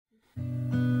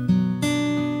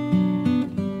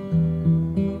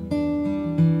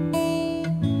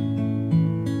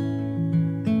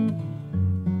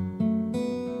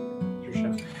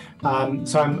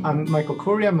I'm Michael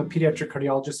Corey. I'm a pediatric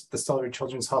cardiologist at the Stollery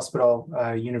Children's Hospital,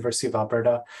 University of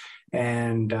Alberta.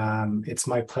 And it's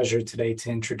my pleasure today to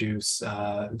introduce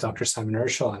Dr. Simon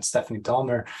Urschel and Stephanie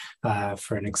Dalmer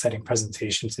for an exciting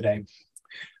presentation today.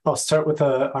 I'll start with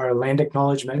our land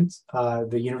acknowledgement.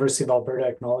 The University of Alberta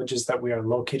acknowledges that we are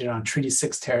located on Treaty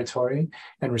 6 territory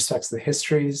and respects the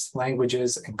histories,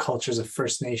 languages, and cultures of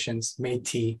First Nations,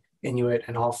 Métis, Inuit,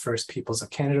 and all First Peoples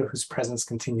of Canada, whose presence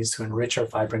continues to enrich our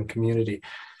vibrant community.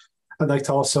 I'd like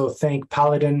to also thank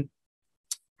Paladin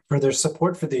for their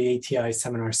support for the ATI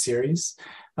seminar series,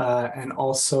 and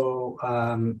also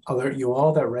alert you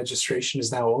all that registration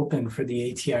is now open for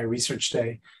the ATI Research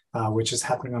Day, which is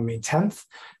happening on May 10th.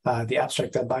 The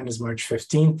abstract deadline is March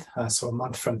 15th, so a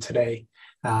month from today,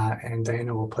 and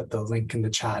Diana will put the link in the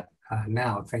chat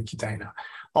now. Thank you, Diana.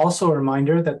 Also a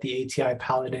reminder that the ATI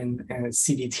Paladin and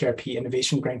CDTRP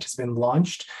Innovation Grant has been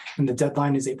launched, and the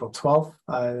deadline is April 12th.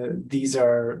 These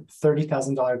are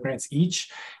 $30,000 grants each,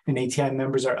 and ATI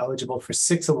members are eligible for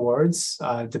 6 awards,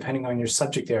 depending on your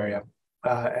subject area.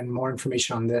 And more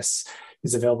information on this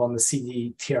is available on the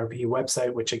CDTRP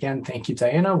website, which again, thank you,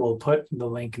 Diana. We'll put the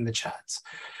link in the chat.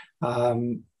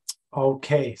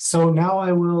 Okay, so now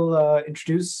I will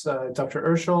introduce Dr.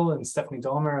 Urschel and Stephanie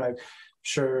Dalmer. I'm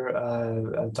sure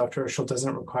Dr. Urschel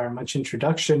doesn't require much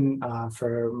introduction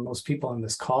for most people on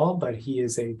this call, but he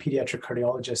is a pediatric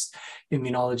cardiologist,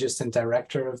 immunologist, and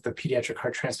director of the Pediatric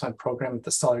Heart Transplant Program at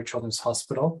the Stollery Children's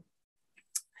Hospital.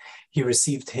 He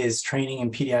received his training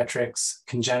in pediatrics,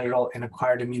 congenital and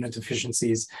acquired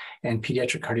immunodeficiencies, and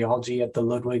pediatric cardiology at the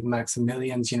Ludwig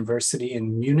Maximilians University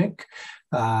in Munich.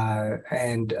 Dr.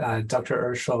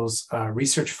 Urschel's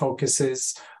research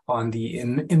focuses on the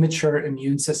immature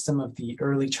immune system of the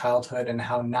early childhood and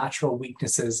how natural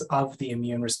weaknesses of the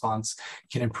immune response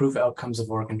can improve outcomes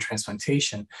of organ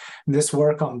transplantation. This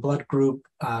work on blood group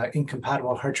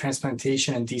incompatible heart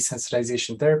transplantation and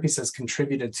desensitization therapies has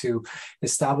contributed to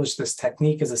establish this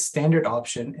technique as a standard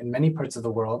option in many parts of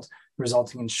the world,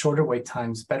 resulting in shorter wait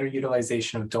times, better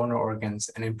utilization of donor organs,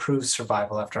 and improved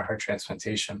survival after heart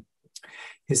transplantation.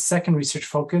 His second research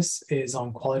focus is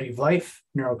on quality of life,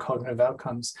 neurocognitive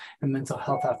outcomes, and mental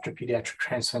health after pediatric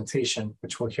transplantation,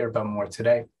 which we'll hear about more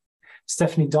today.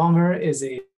 Stephanie Dalmer is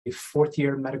a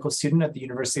fourth-year medical student at the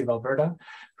University of Alberta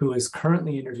who is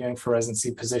currently interviewing for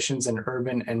residency positions in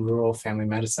urban and rural family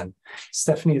medicine.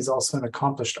 Stephanie is also an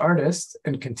accomplished artist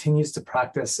and continues to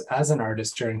practice as an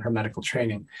artist during her medical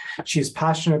training. She is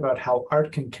passionate about how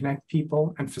art can connect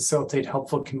people and facilitate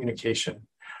helpful communication.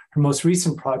 Her most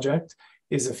recent project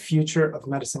is a Future of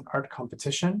Medicine art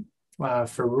competition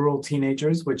for rural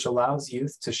teenagers, which allows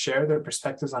youth to share their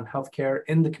perspectives on healthcare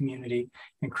in the community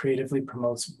and creatively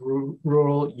promotes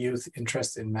rural youth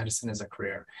interest in medicine as a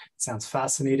career. It sounds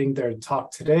fascinating. Their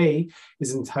talk today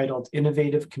is entitled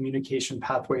Innovative Communication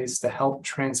Pathways to Help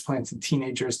Transplanted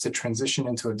Teenagers to Transition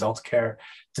into Adult Care,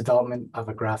 Development of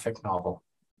a Graphic Novel.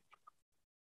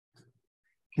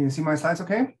 Can you see my slides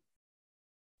okay?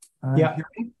 Yeah.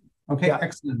 Okay, yeah.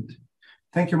 Excellent.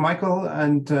 Thank you, Michael,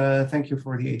 and thank you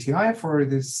for the ATI for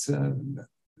this,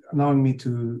 allowing me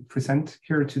to present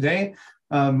here today,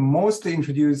 mostly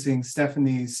introducing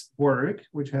Stephanie's work,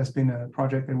 which has been a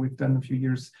project that we've done a few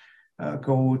years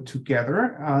ago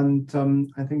together, and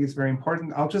I think it's very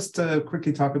important. I'll just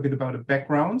quickly talk a bit about the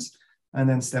backgrounds, and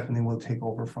then Stephanie will take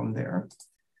over from there.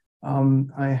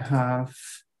 I have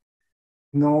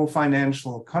no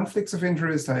financial conflicts of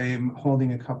interest. I am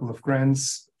holding a couple of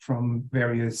grants from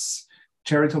various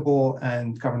charitable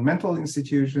and governmental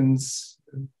institutions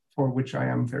for which I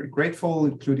am very grateful,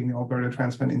 including the Alberta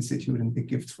Transplant Institute and Big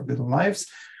Gifts for Little Lives,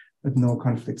 but no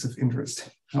conflicts of interest.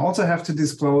 I also have to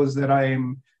disclose that I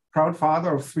am proud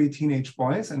father of 3 teenage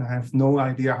boys, and I have no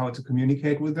idea how to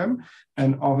communicate with them.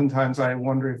 And oftentimes I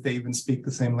wonder if they even speak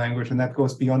the same language, and that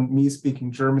goes beyond me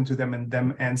speaking German to them and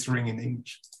them answering in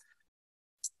English.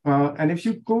 And if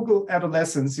you Google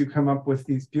adolescence, you come up with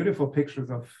these beautiful pictures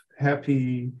of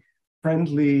happy,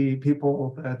 friendly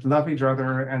people that love each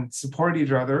other and support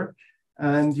each other.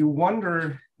 And you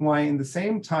wonder why in the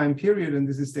same time period, and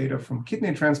this is data from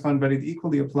kidney transplant, but it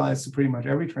equally applies to pretty much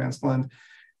every transplant,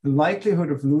 the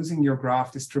likelihood of losing your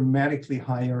graft is dramatically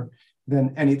higher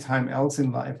than any time else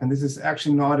in life. And this is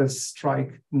actually not a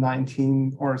strike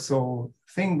 19 or so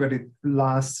thing, but it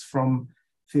lasts from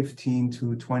 15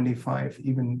 to 25,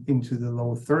 even into the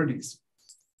low 30s.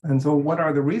 And so what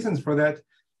are the reasons for that?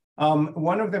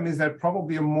 One of them is that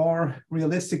probably a more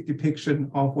realistic depiction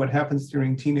of what happens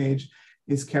during teenage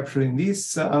is captured in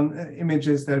these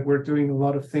images, that we're doing a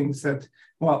lot of things that,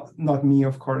 well, not me,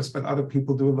 of course, but other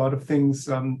people do a lot of things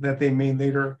that they may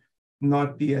later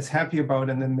not be as happy about,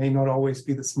 and then may not always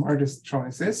be the smartest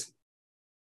choices.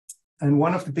 And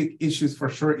one of the big issues for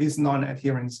sure is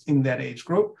non-adherence in that age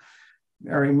group.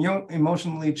 They're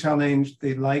emotionally challenged.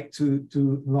 They like to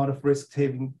do a lot of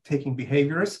risk-taking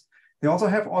behaviors. They also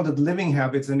have ordered living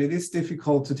habits, and it is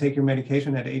difficult to take your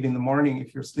medication at 8 in the morning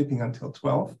if you're sleeping until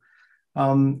 12.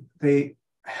 They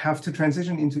have to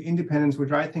transition into independence,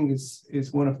 which I think is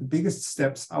one of the biggest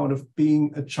steps out of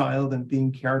being a child and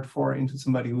being cared for into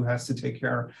somebody who has to take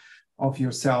care of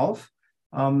yourself.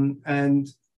 And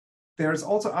there's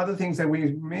also other things that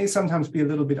we may sometimes be a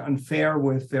little bit unfair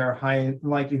with their high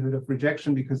likelihood of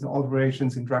rejection, because the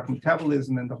alterations in drug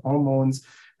metabolism and the hormones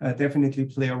definitely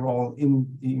play a role in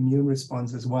the immune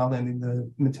response as well, and in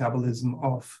the metabolism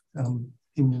of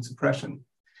immune suppression.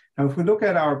 Now, if we look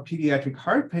at our pediatric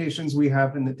heart patients, we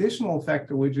have an additional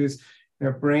factor, which is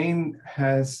their brain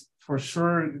has for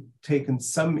sure taken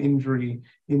some injury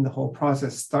in the whole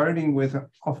process, starting with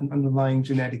often underlying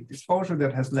genetic dysfunction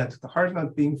that has led to the heart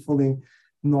not being fully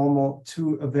normal,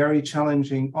 to a very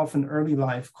challenging, often early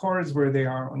life course where they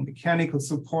are on mechanical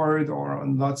support or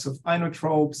on lots of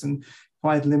inotropes and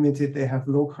quite limited. They have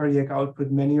low cardiac output.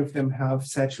 Many of them have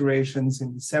saturations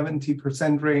in the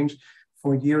 70% range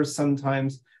for years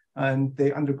sometimes, and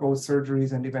they undergo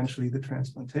surgeries and eventually the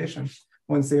transplantation.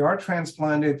 Once they are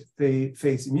transplanted, they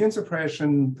face immune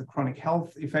suppression, the chronic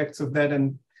health effects of that,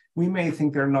 and we may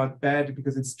think they're not bad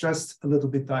because it's just a little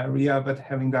bit diarrhea, but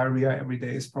having diarrhea every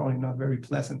day is probably not very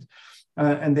pleasant.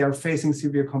 And they are facing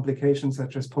severe complications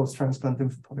such as post-transplant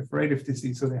lymphoproliferative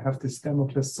disease, so they have this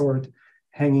Damocles sword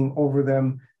hanging over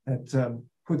them that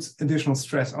puts additional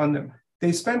stress on them.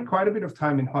 They spend quite a bit of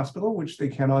time in hospital, which they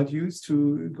cannot use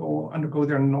to undergo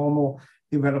their normal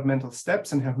developmental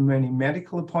steps, and have many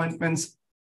medical appointments.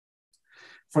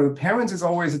 For the parents, it's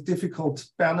always a difficult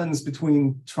balance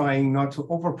between trying not to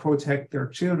overprotect their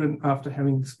children after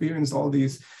having experienced all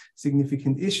these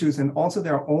significant issues, and also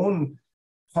their own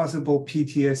possible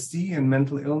PTSD and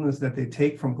mental illness that they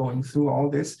take from going through all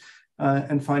this,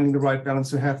 and finding the right balance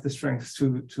to have the strength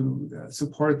to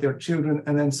support their children.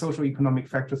 And then socioeconomic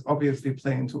factors obviously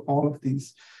play into all of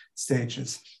these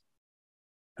stages.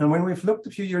 And when we've looked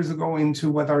a few years ago into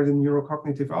what are the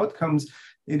neurocognitive outcomes,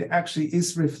 it actually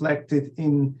is reflected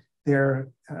in their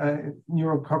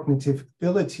neurocognitive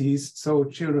abilities. So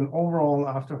children overall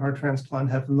after heart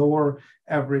transplant have lower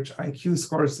average IQ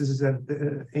scores. This is at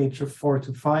the age of 4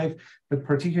 to 5, but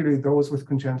particularly those with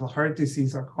congenital heart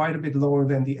disease are quite a bit lower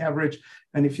than the average.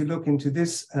 And if you look into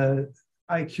this,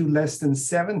 IQ less than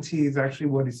 70 is actually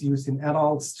what is used in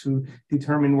adults to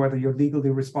determine whether you're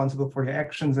legally responsible for your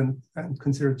actions and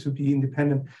considered to be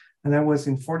independent. And that was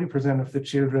in 40% of the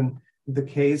children the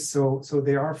case. So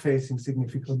they are facing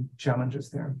significant challenges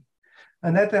there.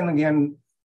 And that then again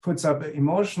puts up an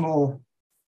emotional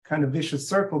kind of vicious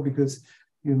circle, because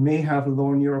you may have a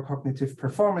lower neurocognitive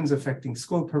performance affecting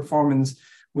school performance,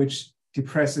 which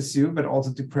depresses you, but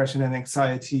also depression and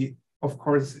anxiety, of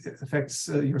course, it affects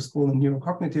your school and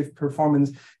neurocognitive performance.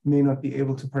 You may not be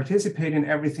able to participate in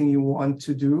everything you want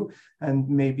to do, and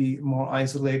may be more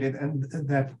isolated. And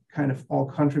that kind of all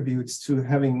contributes to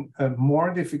having a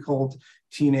more difficult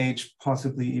teenage,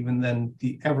 possibly even than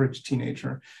the average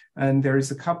teenager. And there is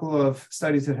a couple of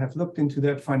studies that have looked into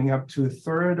that, finding up to a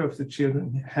third of the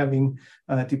children having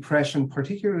depression,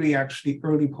 particularly actually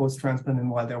early post-transplant, and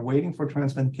while they're waiting for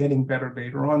transplant, getting better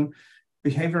later on.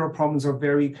 Behavioral problems are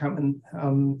very common.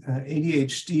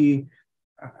 ADHD,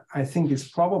 I think, is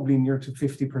probably near to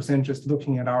 50%, just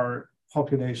looking at our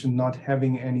population, not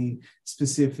having any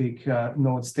specific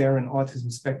notes there. And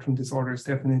autism spectrum disorder is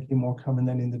definitely more common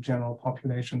than in the general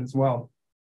population as well.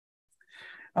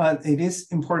 It is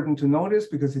important to notice,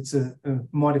 because it's a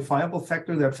modifiable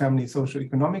factor, that family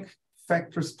socioeconomic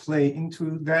factors play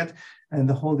into that. And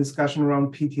the whole discussion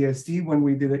around PTSD, when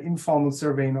we did an informal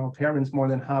survey in our parents, more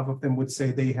than half of them would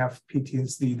say they have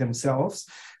PTSD themselves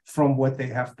from what they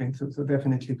have been through. So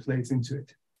definitely plays into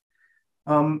it.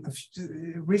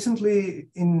 Recently,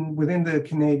 within the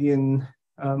Canadian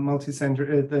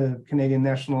multi-center, the Canadian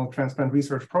National Transplant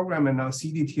Research Program, and now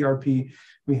CDTRP,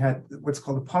 we had what's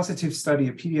called a positive study,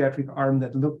 a pediatric arm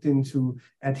that looked into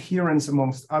adherence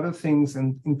amongst other things,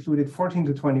 and included 14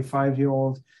 to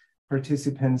 25-year-old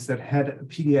participants that had a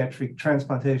pediatric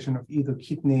transplantation of either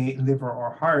kidney, liver,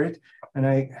 or heart. And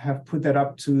I have put that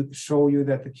up to show you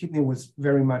that the kidney was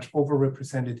very much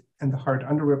overrepresented and the heart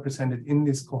underrepresented in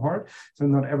this cohort. So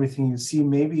not everything you see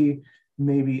may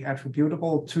be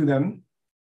attributable to them.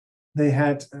 They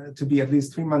had to be at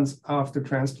least 3 months after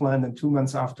transplant and 2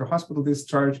 months after hospital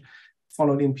discharge,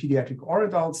 followed in pediatric or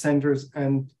adult centers.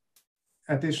 And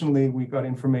Additionally, we got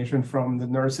information from the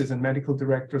nurses and medical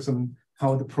directors on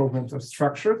how the programs are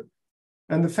structured.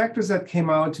 And the factors that came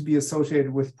out to be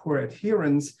associated with poor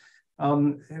adherence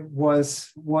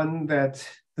was one that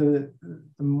the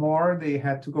more they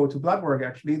had to go to blood work,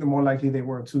 actually, the more likely they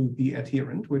were to be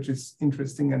adherent, which is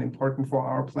interesting and important for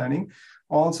our planning.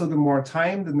 Also, the more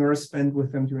time the nurse spent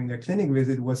with them during their clinic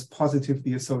visit was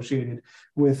positively associated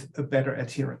with a better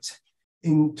adherence.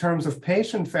 In terms of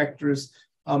patient factors,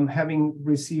 having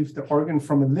received the organ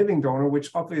from a living donor, which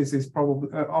obviously is probably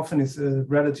often is a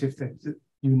relative that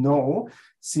you know,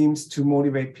 seems to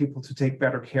motivate people to take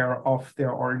better care of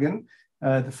their organ.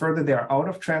 The further they are out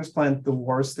of transplant, the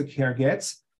worse the care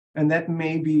gets. And that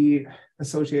may be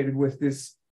associated with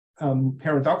this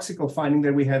paradoxical finding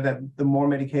that we had, that the more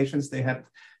medications they had,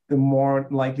 the more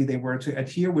likely they were to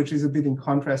adhere, which is a bit in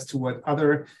contrast to what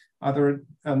other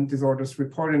disorders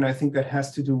report. And I think that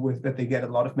has to do with that they get a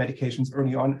lot of medications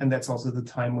early on, and that's also the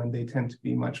time when they tend to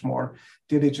be much more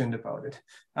diligent about it.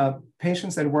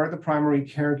 Patients that were the primary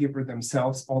caregiver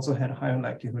themselves also had a higher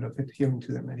likelihood of adhering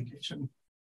to their medication.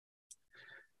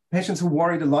 Patients who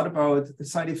worried a lot about the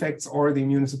side effects or the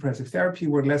immunosuppressive therapy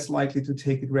were less likely to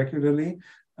take it regularly.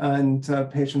 And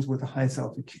patients with a high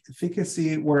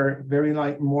self-efficacy were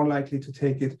more likely to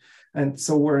take it. And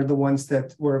so were the ones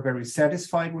that were very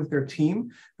satisfied with their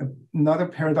team. Another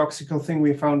paradoxical thing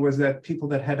we found was that people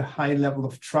that had a high level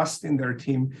of trust in their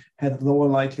team had lower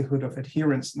likelihood of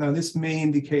adherence. Now, this may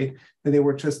indicate that they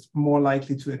were just more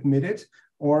likely to admit it,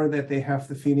 or that they have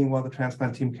the feeling, well, the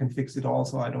transplant team can fix it all,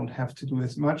 so I don't have to do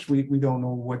as much. We don't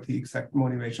know what the exact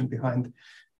motivation behind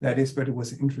that is, but it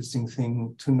was an interesting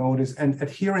thing to notice. And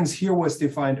adherence here was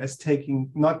defined as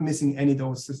not missing any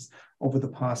doses over the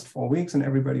past 4 weeks. And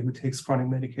everybody who takes chronic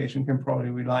medication can probably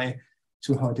rely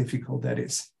to how difficult that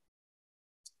is.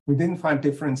 We didn't find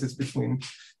differences between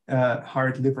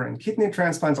heart, liver, and kidney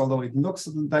transplants, although it looks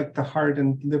like the heart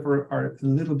and liver are a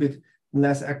little bit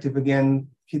less active. Again,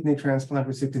 kidney transplant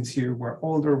recipients here were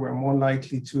older, were more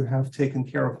likely to have taken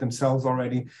care of themselves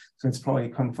already. So it's probably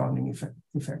confounding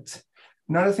effects.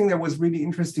 Another thing that was really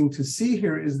interesting to see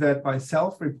here is that by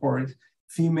self-report,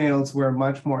 females were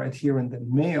much more adherent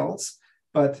than males,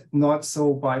 but not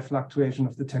so by fluctuation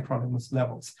of the tacrolimus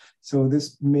levels. So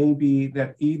this may be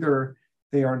that either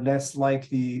they are less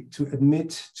likely to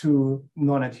admit to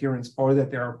non-adherence, or that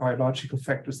there are biological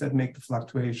factors that make the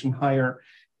fluctuation higher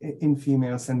in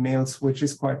females than males, which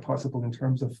is quite possible in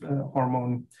terms of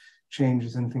hormone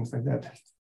changes and things like that.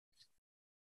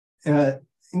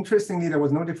 Interestingly, there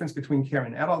was no difference between care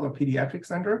in adult or pediatric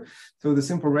center. So the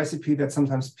simple recipe that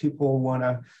sometimes people want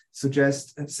to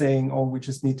suggest, saying, oh, we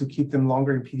just need to keep them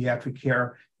longer in pediatric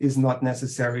care, is not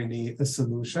necessarily a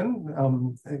solution.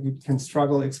 You can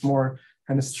struggle. It's more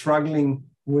kind of struggling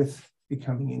with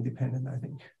becoming independent, I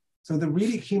think. So the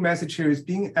really key message here is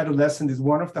being adolescent is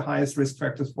one of the highest risk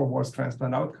factors for worse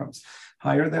transplant outcomes,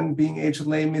 higher than being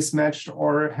HLA mismatched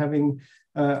or having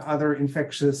other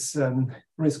infectious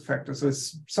risk factors. So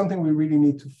it's something we really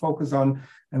need to focus on.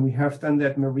 And we have done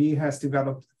that. Marie has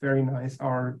developed very nice,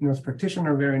 our nurse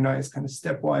practitioner, very nice kind of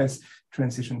stepwise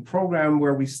transition program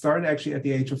where we start actually at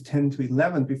the age of 10 to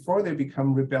 11 before they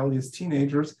become rebellious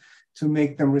teenagers to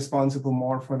make them responsible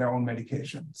more for their own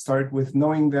medication. Start with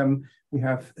knowing them. We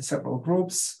have several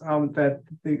groups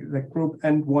that group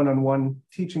and one-on-one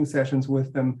teaching sessions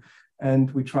with them.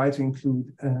 And we try to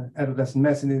include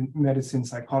adolescent medicine,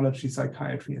 psychology,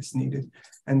 psychiatry as needed,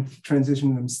 and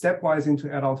transition them stepwise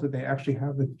into adulthood. They actually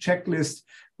have a checklist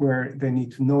where they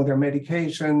need to know their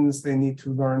medications. They need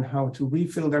to learn how to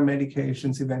refill their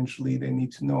medications. Eventually, they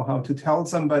need to know how to tell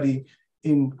somebody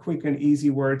in quick and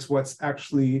easy words what's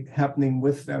actually happening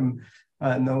with them.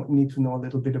 Need to know a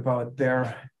little bit about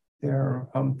their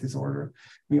disorder.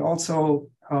 We also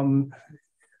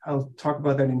I'll talk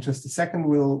about that in just a second.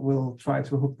 We'll try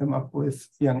to hook them up with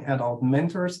young adult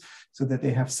mentors so that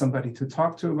they have somebody to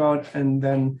talk to about, and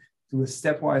then do a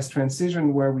stepwise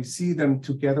transition where we see them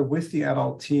together with the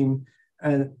adult team.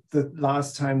 And the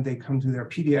last time they come to their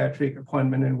pediatric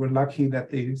appointment, and we're lucky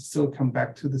that they still come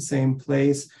back to the same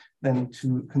place, then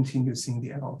to continue seeing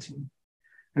the adult team.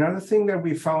 Another thing that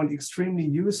we found extremely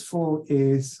useful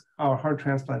is our heart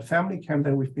transplant family camp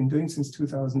that we've been doing since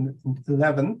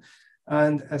 2011.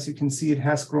 And as you can see, it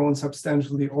has grown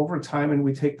substantially over time, and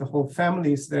we take the whole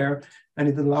families there, and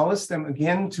it allows them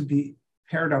again to be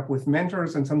paired up with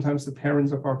mentors. And sometimes the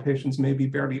parents of our patients may be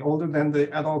barely older than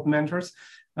the adult mentors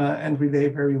and relay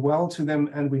very well to them.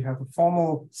 And we have a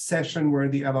formal session where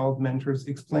the adult mentors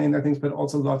explain their things, but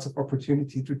also lots of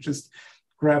opportunity to just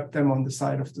grab them on the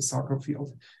side of the soccer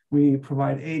field. We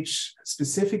provide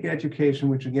age-specific education,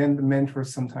 which again, the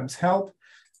mentors sometimes help.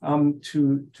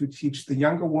 to teach the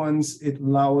younger ones. It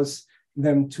allows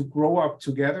them to grow up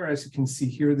together. As you can see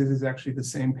here, this is actually the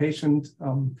same patient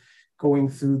going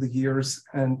through the years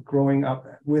and growing up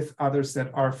with others that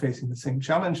are facing the same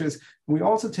challenges. We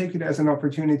also take it as an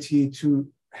opportunity to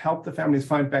help the families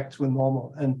find back to a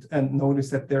normal and notice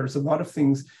that there's a lot of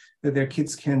things that their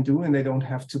kids can do and they don't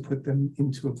have to put them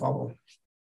into a bubble.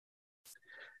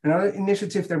 Another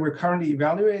initiative that we're currently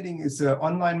evaluating is an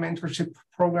online mentorship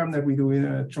program that we do in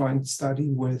a joint study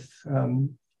with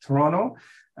Toronto,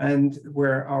 and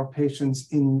where our patients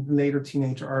in later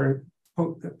teenage are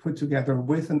put together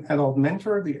with an adult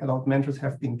mentor. The adult mentors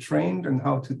have been trained on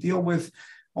how to deal with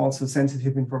also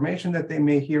sensitive information that they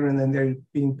may hear, and then they're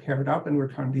being paired up, and we're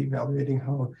currently evaluating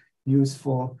how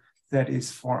useful that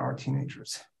is for our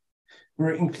teenagers.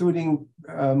 We're including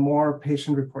more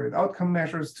patient-reported outcome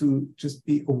measures to just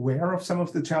be aware of some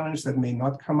of the challenges that may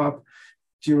not come up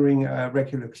during a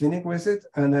regular clinic visit.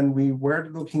 And then we were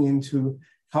looking into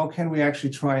how can we actually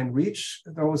try and reach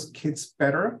those kids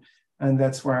better. And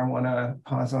that's where I want to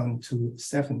pass on to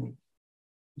Stephanie.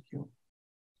 Thank you.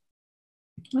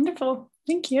 Wonderful.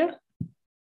 Thank you.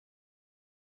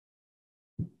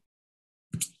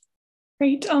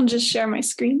 Great. I'll just share my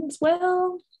screen as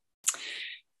well.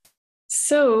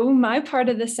 So my part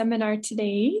of the seminar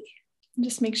today,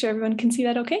 just make sure everyone can see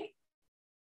that okay?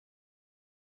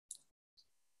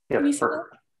 Yeah,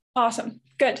 perfect. Awesome.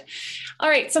 Good. All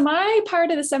right. So my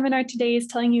part of the seminar today is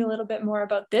telling you a little bit more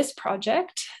about this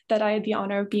project that I had the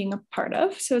honor of being a part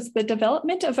of. So it's the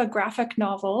development of a graphic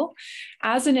novel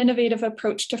as an innovative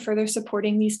approach to further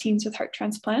supporting these teens with heart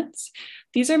transplants.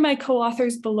 These are my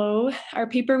co-authors below. Our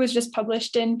paper was just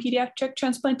published in Pediatric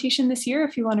Transplantation this year,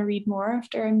 if you want to read more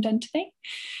after I'm done today.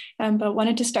 But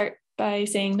wanted to start by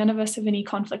saying none of us have any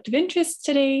conflict of interest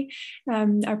today.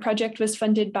 Our project was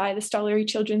funded by the Stollery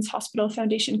Children's Hospital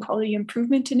Foundation Quality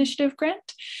Improvement Initiative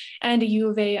grant and a U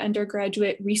of A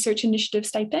undergraduate research initiative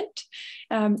stipend.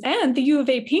 And the U of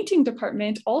A painting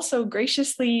department also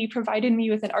graciously provided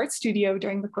me with an art studio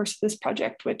during the course of this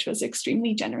project, which was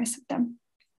extremely generous of them.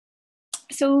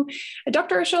 So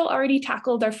Dr. Urschel already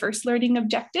tackled our first learning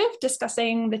objective,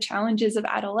 discussing the challenges of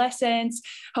adolescence,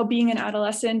 how being an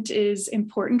adolescent is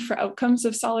important for outcomes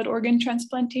of solid organ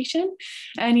transplantation.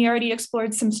 And he already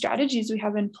explored some strategies we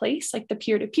have in place, like the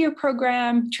peer-to-peer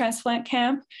program, Transplant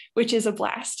Camp, which is a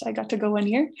blast. I got to go 1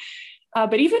 year.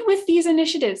 But even with these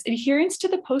initiatives, adherence to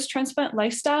the post-transplant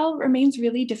lifestyle remains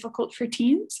really difficult for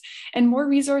teens, and more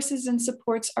resources and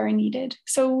supports are needed.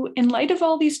 So in light of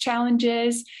all these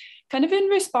challenges, kind of in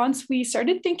response, we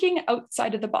started thinking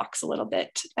outside of the box a little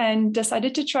bit and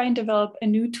decided to try and develop a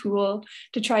new tool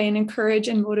to try and encourage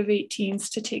and motivate teens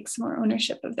to take some more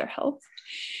ownership of their health.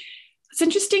 What's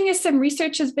interesting is some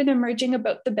research has been emerging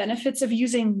about the benefits of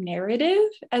using narrative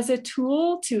as a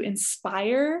tool to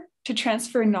inspire, to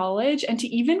transfer knowledge, and to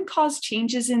even cause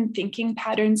changes in thinking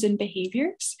patterns and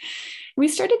behaviors. We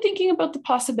started thinking about the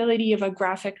possibility of a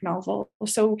graphic novel.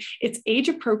 So it's age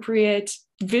appropriate,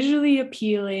 visually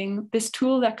appealing, this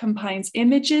tool that combines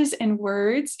images and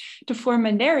words to form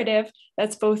a narrative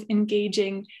that's both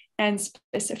engaging and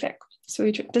specific. So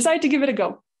we decided to give it a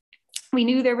go. We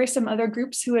knew there were some other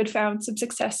groups who had found some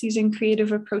success using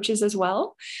creative approaches as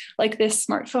well, like this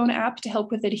smartphone app to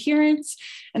help with adherence.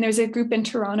 And there's a group in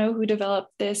Toronto who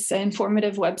developed this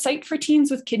informative website for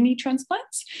teens with kidney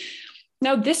transplants.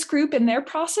 Now, this group in their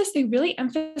process, they really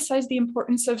emphasize the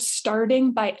importance of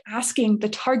starting by asking the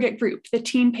target group, the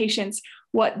teen patients,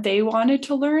 what they wanted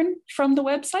to learn from the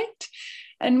website.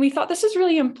 And we thought this is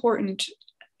really important.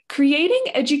 Creating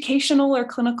educational or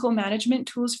clinical management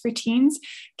tools for teens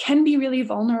can be really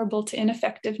vulnerable to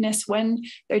ineffectiveness when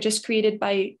they're just created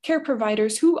by care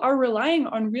providers who are relying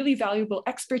on really valuable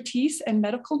expertise and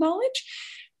medical knowledge,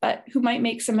 but who might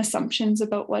make some assumptions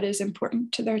about what is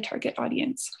important to their target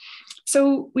audience.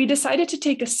 So we decided to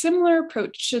take a similar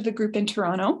approach to the group in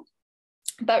Toronto,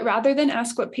 but rather than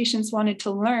ask what patients wanted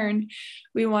to learn,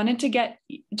 we wanted to get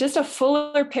just a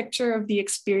fuller picture of the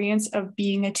experience of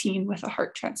being a teen with a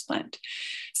heart transplant.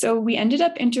 So we ended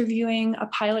up interviewing a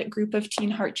pilot group of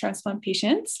teen heart transplant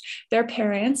patients, their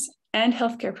parents, and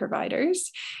healthcare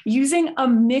providers using a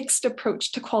mixed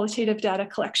approach to qualitative data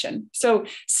collection. So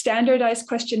standardized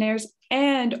questionnaires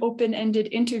and open-ended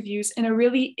interviews in a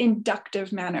really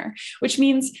inductive manner, which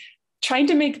means trying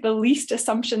to make the least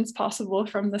assumptions possible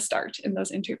from the start in those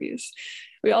interviews.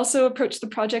 We also approached the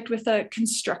project with a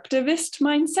constructivist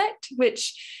mindset,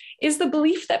 which is the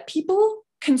belief that people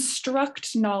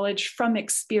construct knowledge from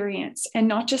experience and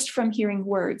not just from hearing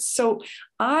words. So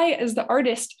I, as the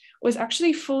artist, was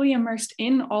actually fully immersed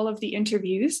in all of the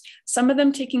interviews, some of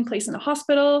them taking place in a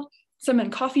hospital, some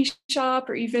in coffee shop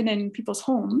or even in people's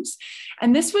homes.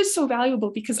 And this was so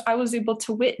valuable because I was able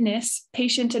to witness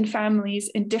patient and families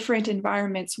in different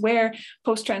environments where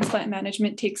post-transplant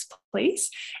management takes place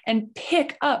and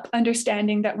pick up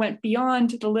understanding that went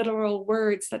beyond the literal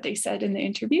words that they said in the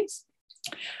interviews.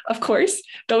 Of course,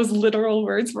 those literal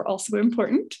words were also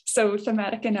important. So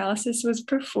thematic analysis was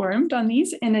performed on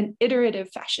these in an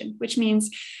iterative fashion, which means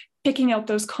picking out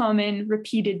those common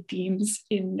repeated themes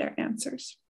in their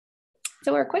answers.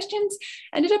 So our questions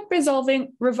ended up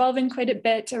revolving quite a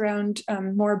bit around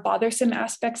more bothersome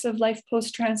aspects of life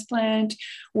post-transplant,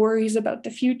 worries about the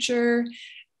future.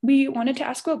 We wanted to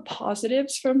ask about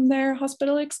positives from their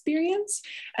hospital experience,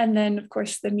 and then, of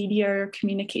course, the media or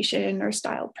communication or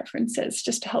style preferences,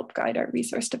 just to help guide our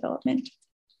resource development.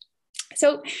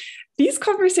 So these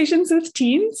conversations with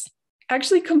teens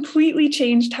actually completely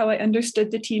changed how I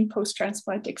understood the teen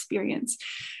post-transplant experience.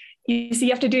 You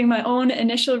see, after doing my own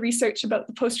initial research about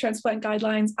the post-transplant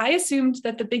guidelines, I assumed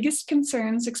that the biggest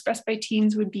concerns expressed by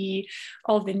teens would be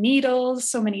all the needles,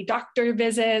 so many doctor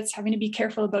visits, having to be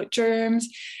careful about germs,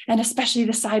 and especially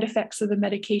the side effects of the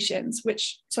medications,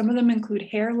 which some of them include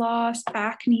hair loss,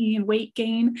 acne, and weight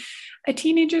gain. A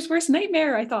teenager's worst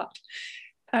nightmare, I thought.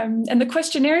 And the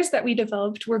questionnaires that we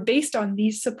developed were based on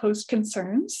these supposed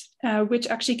concerns, which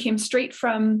actually came straight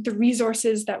from the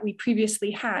resources that we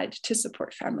previously had to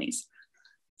support families.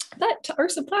 But to our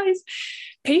surprise,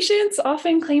 patients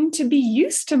often claim to be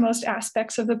used to most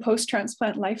aspects of the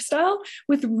post-transplant lifestyle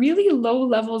with really low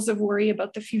levels of worry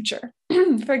about the future.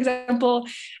 For example,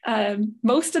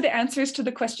 most of the answers to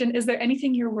the question, is there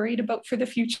anything you're worried about for the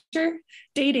future?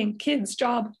 Dating, kids,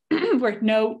 job, were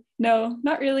no,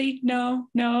 not really, no.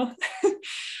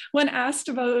 When asked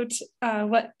about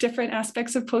what different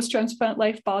aspects of post-transplant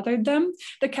life bothered them,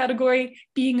 the category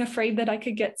being afraid that I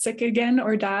could get sick again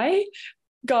or die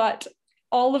got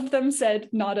all of them said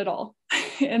not at all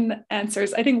in the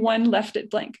answers. I think one left it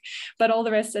blank, but all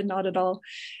the rest said not at all.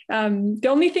 The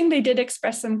only thing they did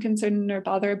express some concern or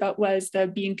bother about was the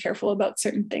being careful about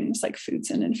certain things like foods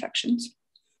and infections.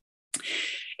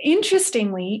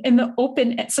 Interestingly, in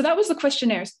the so that was the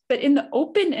questionnaires, but in the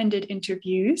open-ended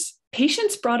interviews,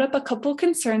 patients brought up a couple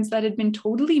concerns that had been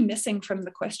totally missing from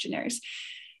the questionnaires,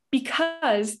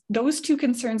 because those two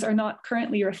concerns are not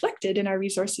currently reflected in our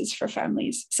resources for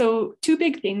families. So two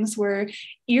big things were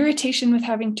irritation with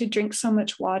having to drink so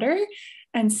much water.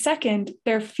 And second,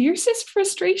 their fiercest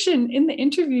frustration in the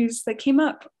interviews that came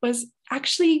up was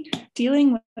actually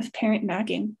dealing with parent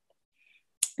nagging.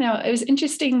 Now, it was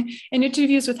interesting, in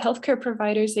interviews with healthcare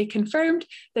providers, they confirmed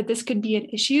that this could be an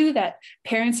issue, that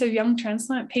parents of young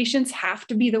transplant patients have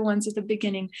to be the ones at the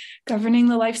beginning governing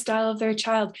the lifestyle of their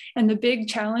child. And the big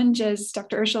challenge, as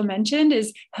Dr. Urschel mentioned,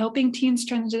 is helping teens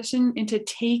transition into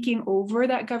taking over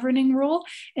that governing role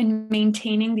and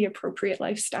maintaining the appropriate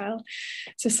lifestyle.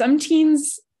 So some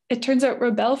teens, it turns out,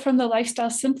 rebel from the lifestyle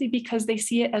simply because they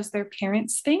see it as their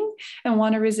parents' thing and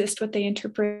want to resist what they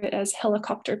interpret as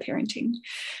helicopter parenting.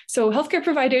 So healthcare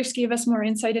providers gave us more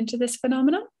insight into this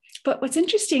phenomenon. But what's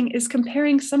interesting is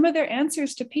comparing some of their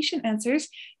answers to patient answers,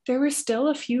 there were still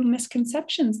a few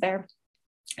misconceptions there.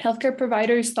 Healthcare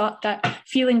providers thought that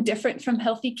feeling different from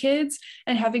healthy kids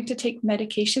and having to take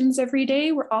medications every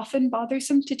day were often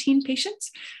bothersome to teen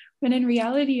patients, when in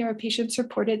reality, our patients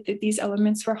reported that these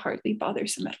elements were hardly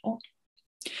bothersome at all.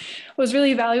 What was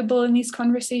really valuable in these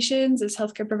conversations is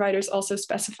healthcare providers also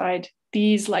specified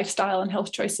these lifestyle and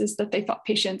health choices that they thought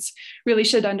patients really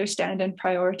should understand and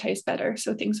prioritize better,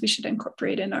 so things we should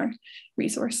incorporate in our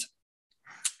resource.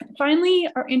 Finally,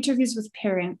 our interviews with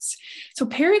parents. So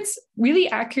parents really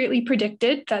accurately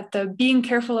predicted that the being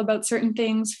careful about certain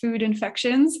things, food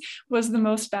infections, was the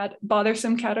most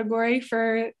bothersome category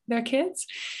for their kids.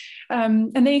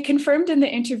 And they confirmed in the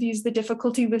interviews the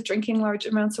difficulty with drinking large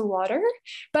amounts of water.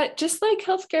 But just like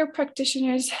healthcare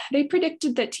practitioners, they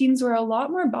predicted that teens were a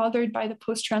lot more bothered by the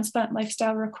post-transplant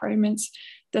lifestyle requirements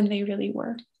than they really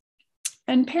were.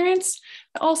 And parents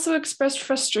also expressed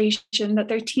frustration that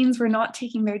their teens were not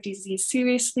taking their disease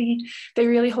seriously. They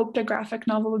really hoped a graphic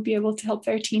novel would be able to help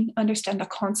their teen understand the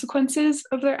consequences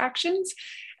of their actions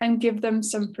and give them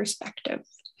some perspective.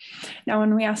 Now,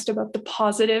 when we asked about the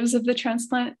positives of the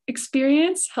transplant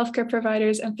experience, healthcare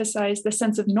providers emphasized the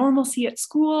sense of normalcy at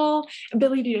school,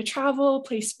 ability to travel,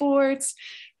 play sports.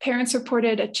 Parents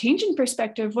reported a change in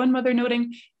perspective, one mother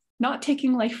noting not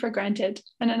taking life for granted.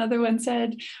 And another one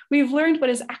said, "We've learned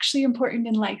what is actually important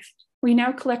in life. We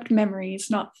now collect memories,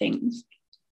 not things."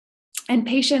 And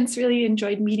patients really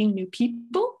enjoyed meeting new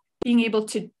people, being able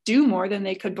to do more than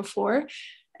they could before,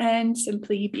 and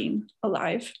simply being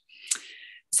alive.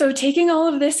 So taking all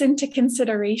of this into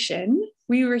consideration,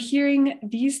 we were hearing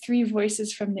these three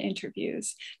voices from the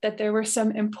interviews, that there were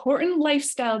some important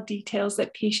lifestyle details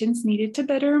that patients needed to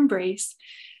better embrace,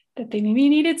 that they maybe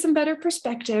needed some better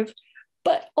perspective,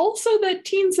 but also that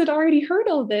teens had already heard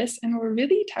all this and were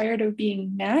really tired of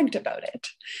being nagged about it.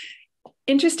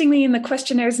 Interestingly, in the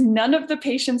questionnaires, none of the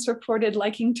patients reported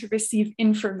liking to receive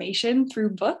information through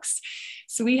books.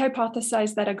 So we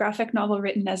hypothesized that a graphic novel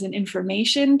written as an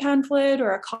information pamphlet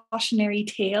or a cautionary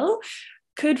tale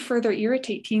could further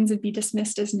irritate teens and be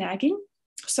dismissed as nagging.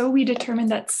 So we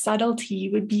determined that subtlety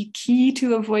would be key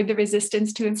to avoid the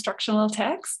resistance to instructional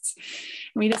texts.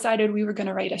 And we decided we were going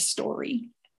to write a story.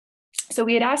 So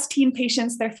we had asked teen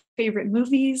patients their favorite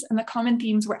movies, and the common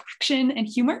themes were action and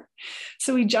humor.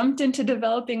 So we jumped into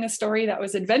developing a story that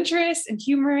was adventurous and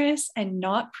humorous and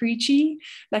not preachy,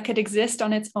 that could exist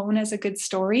on its own as a good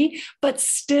story, but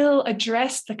still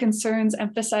address the concerns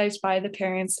emphasized by the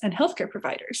parents and healthcare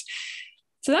providers.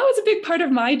 So that was a big part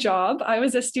of my job. I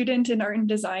was a student in art and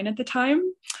design at the time,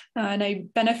 and I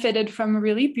benefited from a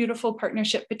really beautiful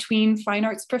partnership between fine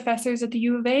arts professors at the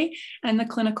U of A and the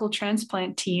clinical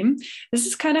transplant team. This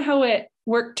is kind of how it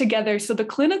worked together. So the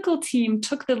clinical team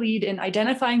took the lead in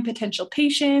identifying potential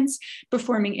patients,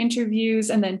 performing interviews,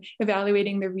 and then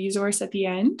evaluating the resource at the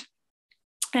end.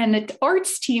 And the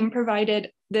arts team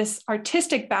provided this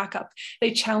artistic backup.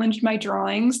 They challenged my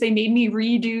drawings. They made me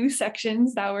redo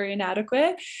sections that were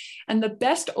inadequate. And the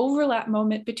best overlap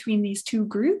moment between these two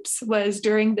groups was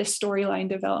during this storyline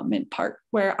development part,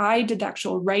 where I did the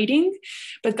actual writing,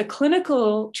 but the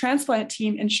clinical transplant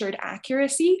team ensured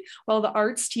accuracy, while the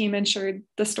arts team ensured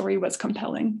the story was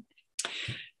compelling.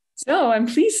 So I'm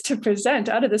pleased to present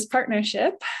out of this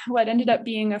partnership what ended up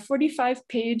being a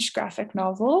 45-page graphic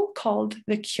novel called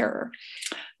The Cure.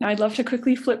 Now I'd love to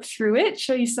quickly flip through it,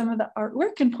 show you some of the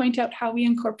artwork, and point out how we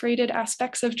incorporated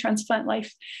aspects of transplant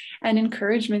life and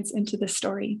encouragements into the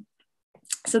story.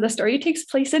 So the story takes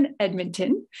place in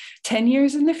Edmonton, 10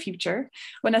 years in the future,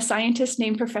 when a scientist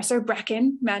named Professor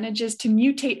Bracken manages to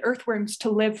mutate earthworms to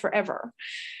live forever.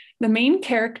 The main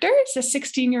character is a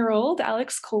 16-year-old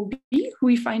Alex Colby, who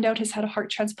we find out has had a heart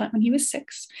transplant when he was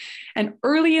 6. And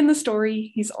early in the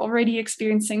story, he's already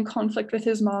experiencing conflict with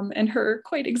his mom and her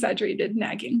quite exaggerated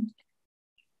nagging.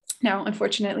 Now,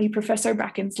 unfortunately, Professor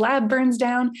Bracken's lab burns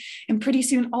down, and pretty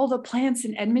soon all the plants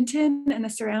in Edmonton and the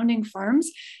surrounding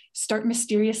farms start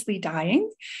mysteriously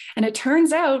dying. And it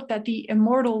turns out that the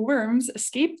immortal worms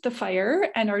escaped the fire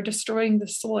and are destroying the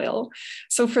soil.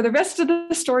 So for the rest of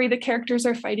the story, the characters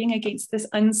are fighting against this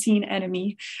unseen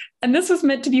enemy. And this was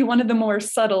meant to be one of the more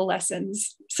subtle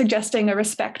lessons, suggesting a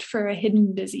respect for a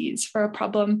hidden disease, for a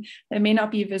problem that may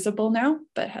not be visible now,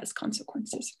 but has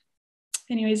consequences.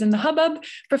 Anyways, in the hubbub,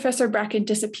 Professor Bracken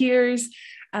disappears.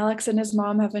 Alex and his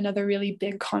mom have another really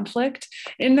big conflict.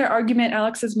 In their argument,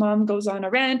 Alex's mom goes on a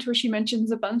rant where she mentions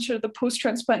a bunch of the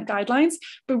post-transplant guidelines,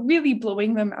 but really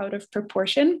blowing them out of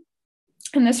proportion.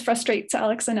 And this frustrates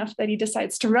Alex enough that he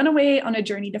decides to run away on a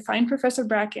journey to find Professor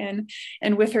Bracken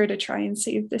and with her to try and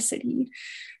save the city.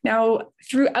 Now,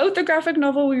 throughout the graphic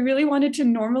novel, we really wanted to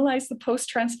normalize the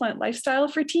post-transplant lifestyle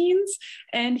for teens.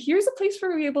 And here's a place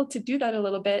where we were able to do that a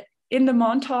little bit. In the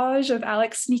montage of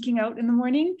Alex sneaking out in the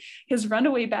morning, his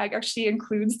runaway bag actually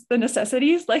includes the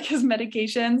necessities like his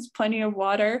medications, plenty of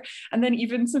water, and then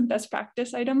even some best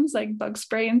practice items like bug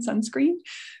spray and sunscreen.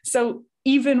 So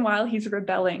even while he's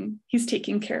rebelling, he's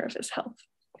taking care of his health.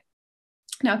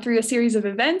 Now, through a series of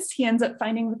events, he ends up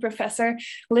finding the professor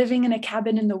living in a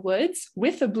cabin in the woods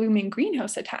with a blooming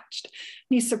greenhouse attached.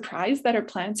 And he's surprised that her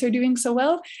plants are doing so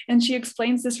well, and she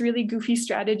explains this really goofy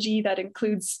strategy that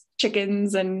includes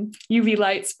chickens and UV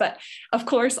lights, but of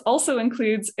course also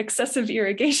includes excessive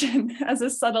irrigation as a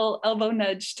subtle elbow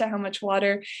nudge to how much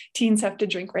water teens have to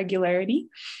drink regularly.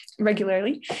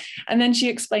 And then she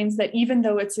explains that even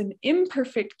though it's an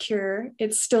imperfect cure,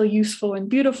 it's still useful and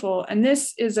beautiful. And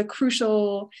this is a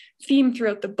crucial theme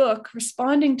throughout the book,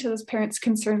 responding to those parents'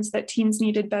 concerns that teens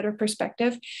needed better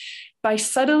perspective by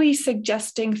subtly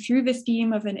suggesting through the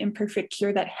theme of an imperfect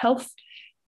cure that health,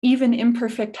 even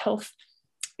imperfect health,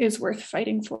 is worth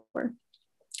fighting for.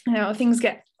 Now things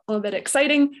get a little bit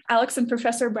exciting. Alex and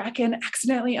Professor Bracken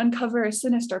accidentally uncover a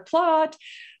sinister plot.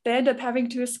 They end up having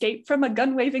to escape from a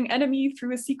gun-waving enemy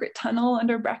through a secret tunnel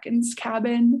under Bracken's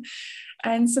cabin.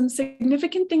 And some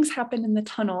significant things happen in the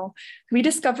tunnel. We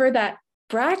discover that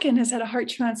Bracken has had a heart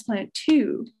transplant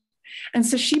too. And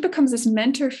so she becomes this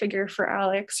mentor figure for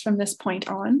Alex from this point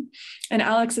on. And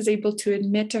Alex is able to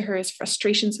admit to her his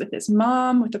frustrations with his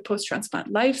mom, with the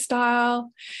post-transplant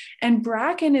lifestyle. And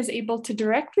Bracken is able to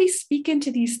directly speak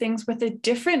into these things with a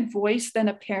different voice than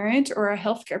a parent or a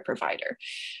healthcare provider.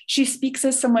 She speaks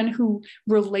as someone who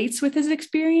relates with his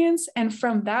experience, and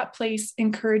from that place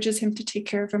encourages him to take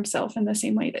care of himself in the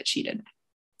same way that she did.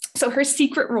 So her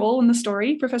secret role in the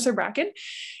story, Professor Bracken,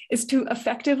 is to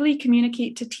effectively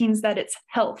communicate to teens that it's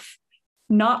health,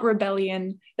 not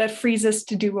rebellion, that frees us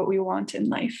to do what we want in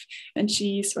life. And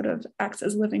she sort of acts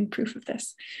as living proof of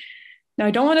this. Now,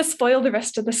 I don't want to spoil the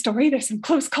rest of the story. There's some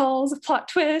close calls, a plot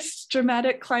twist,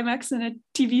 dramatic climax in a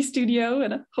TV studio,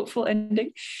 and a hopeful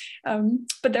ending.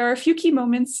 But there are a few key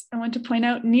moments I want to point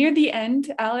out. Near the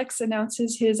end, Alex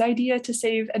announces his idea to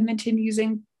save Edmonton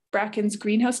using Bracken's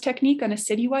greenhouse technique on a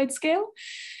citywide scale.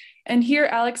 And here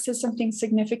Alex says something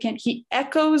significant. He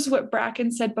echoes what Bracken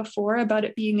said before about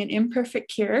it being an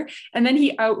imperfect cure. And then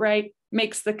he outright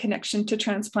makes the connection to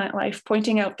transplant life,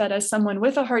 pointing out that as someone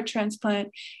with a heart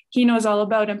transplant, he knows all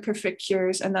about imperfect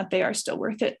cures and that they are still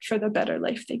worth it for the better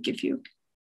life they give you.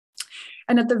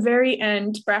 And at the very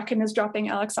end, Bracken is dropping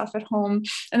Alex off at home.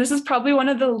 And this is probably one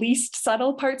of the least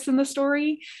subtle parts in the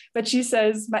story. But she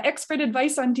says, my expert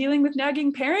advice on dealing with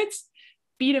nagging parents,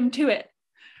 beat him to it.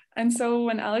 And so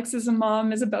when Alex's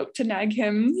mom is about to nag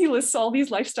him, he lists all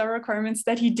these lifestyle requirements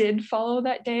that he did follow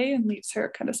that day and leaves her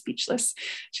kind of speechless.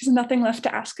 She has nothing left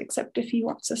to ask except if he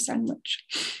wants a sandwich.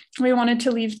 We wanted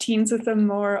to leave teens with a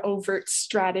more overt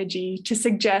strategy to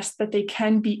suggest that they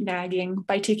can beat nagging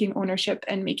by taking ownership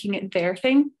and making it their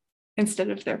thing instead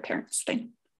of their parents'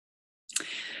 thing.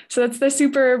 So that's the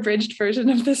super abridged version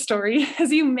of the story. As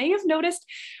you may have noticed,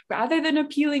 rather than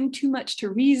appealing too much to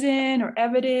reason or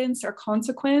evidence or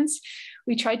consequence,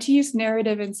 we tried to use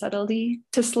narrative and subtlety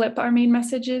to slip our main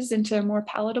messages into a more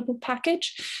palatable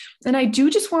package. And I do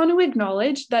just want to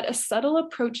acknowledge that a subtle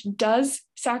approach does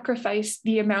sacrifice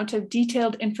the amount of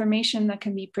detailed information that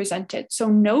can be presented. So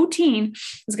no teen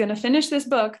is going to finish this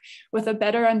book with a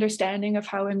better understanding of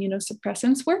how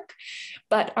immunosuppressants work.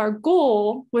 But our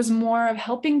goal was more of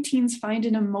helping teens find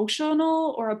an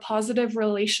emotional or a positive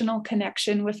relational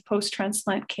connection with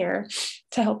post-transplant care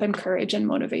to help encourage and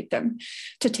motivate them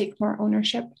to take more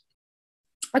ownership.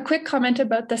 A quick comment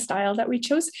about the style that we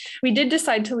chose. We did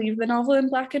decide to leave the novel in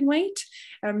black and white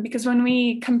because when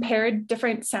we compared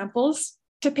different samples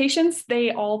to patients,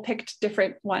 they all picked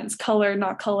different ones, color,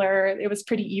 not color. It was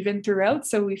pretty even throughout.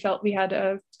 So we felt we had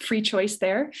a free choice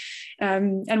there.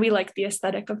 And we liked the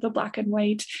aesthetic of the black and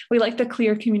white. We like the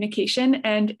clear communication,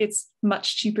 and it's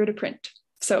much cheaper to print.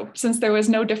 So since there was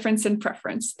no difference in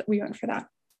preference, we went for that.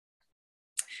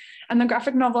 And the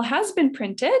graphic novel has been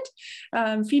printed.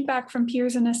 Feedback from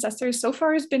peers and assessors so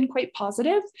far has been quite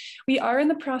positive. We are in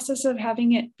the process of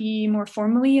having it be more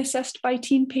formally assessed by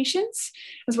teen patients,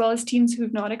 as well as teens who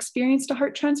have not experienced a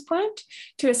heart transplant,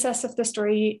 to assess if the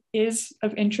story is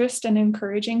of interest and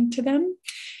encouraging to them.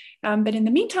 But in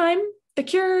the meantime, the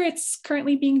cure, it's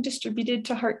currently being distributed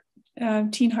to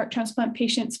teen heart transplant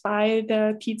patients by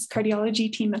the Peds cardiology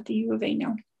team at the U of A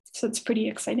now. So it's pretty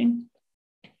exciting.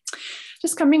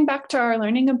 Just coming back to our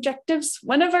learning objectives,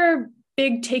 one of our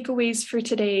big takeaways for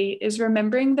today is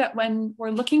remembering that when we're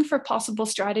looking for possible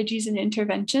strategies and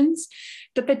interventions,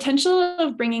 the potential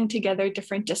of bringing together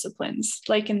different disciplines,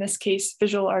 like in this case,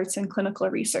 visual arts and clinical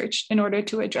research, in order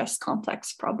to address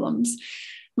complex problems.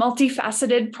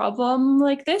 Multifaceted problem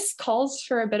like this calls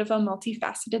for a bit of a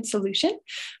multifaceted solution.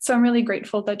 So I'm really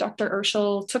grateful that Dr.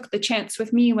 Urschel took the chance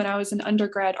with me when I was an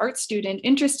undergrad art student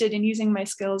interested in using my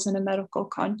skills in a medical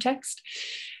context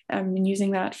and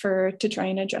using that to try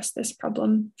and address this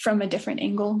problem from a different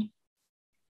angle.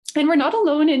 And we're not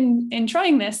alone in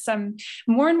trying this.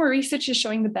 More and more research is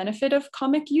showing the benefit of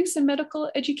comic use in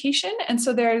medical education. And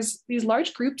so there's these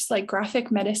large groups like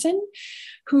Graphic Medicine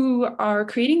who are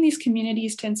creating these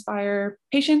communities to inspire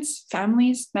patients,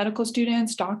 families, medical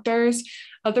students, doctors,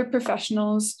 other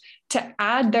professionals to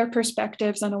add their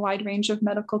perspectives on a wide range of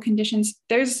medical conditions.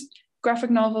 There's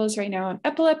graphic novels right now on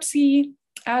epilepsy,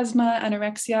 asthma,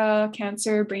 anorexia,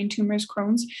 cancer, brain tumors,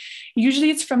 Crohn's.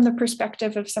 Usually it's from the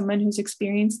perspective of someone who's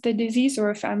experienced the disease or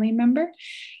a family member.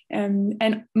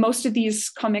 And most of these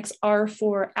comics are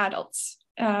for adults,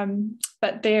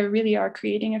 but they really are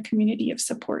creating a community of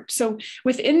support. So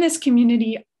within this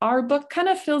community, our book kind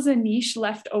of fills a niche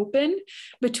left open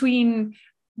between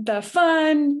the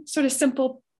fun, sort of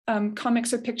simple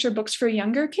comics or picture books for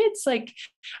younger kids, like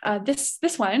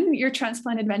this one, Your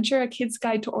Transplant Adventure, A Kid's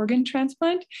Guide to Organ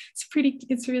Transplant.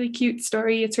 It's a really cute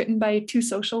story. It's written by 2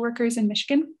 social workers in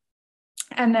Michigan.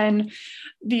 And then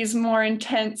these more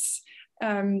intense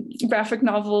graphic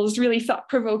novels, really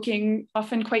thought-provoking,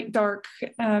 often quite dark,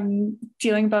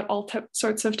 dealing about all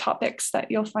sorts of topics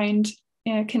that you'll find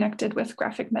connected with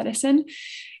graphic medicine,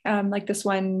 like this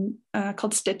one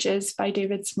called Stitches by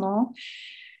David Small,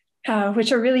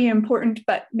 which are really important,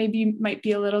 but maybe might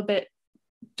be a little bit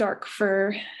dark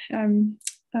for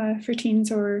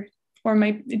teens, or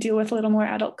might deal with a little more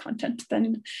adult content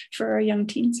than for our young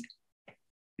teens.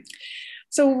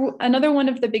 So another one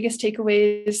of the biggest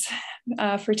takeaways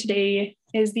for today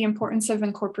is the importance of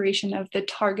incorporation of the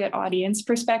target audience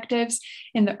perspectives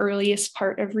in the earliest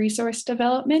part of resource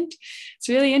development. It's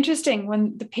really interesting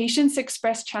when the patients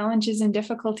express challenges and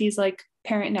difficulties like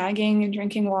parent nagging and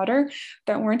drinking water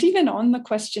that weren't even on the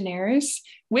questionnaires,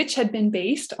 which had been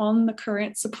based on the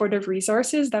current supportive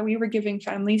resources that we were giving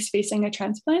families facing a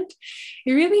transplant.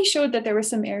 It really showed that there were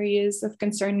some areas of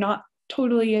concern not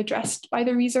totally addressed by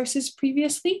the resources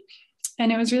previously.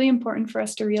 And it was really important for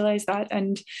us to realize that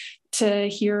and to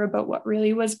hear about what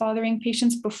really was bothering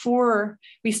patients before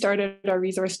we started our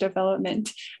resource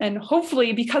development. And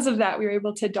hopefully because of that, we were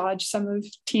able to dodge some of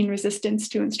teen resistance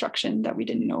to instruction that we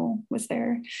didn't know was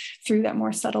there through that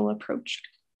more subtle approach.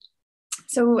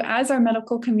 So as our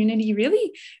medical community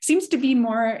really seems to be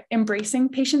more embracing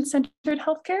patient-centered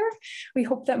healthcare, we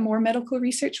hope that more medical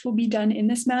research will be done in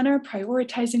this manner,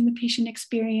 prioritizing the patient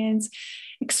experience,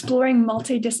 exploring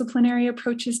multidisciplinary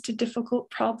approaches to difficult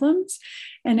problems,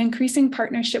 and increasing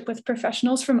partnership with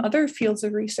professionals from other fields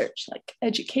of research like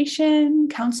education,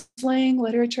 counseling,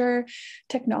 literature,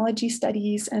 technology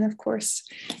studies, and of course,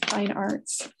 fine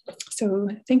arts. So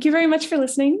thank you very much for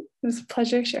listening. It was a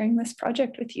pleasure sharing this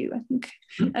project with you. I think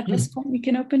at this point, we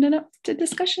can open it up to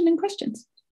discussion and questions.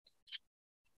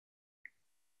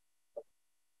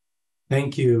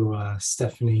 Thank you,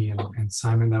 Stephanie and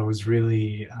Simon. That was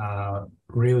really,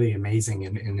 really amazing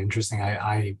and interesting.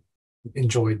 I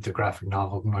enjoyed the graphic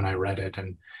novel when I read it,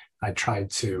 and I tried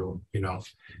to,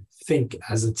 think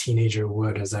as a teenager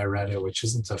would as I read it, which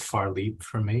isn't a far leap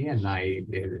for me, and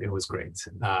it was great,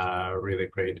 really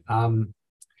great.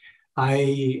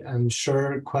 I am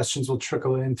sure questions will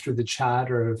trickle in through the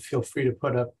chat, or feel free to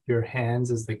put up your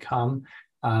hands as they come.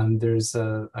 There's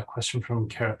a question from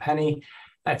Cara Penny.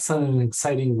 Excellent and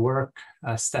exciting work,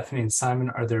 Stephanie and Simon.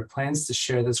 Are there plans to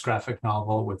share this graphic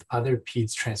novel with other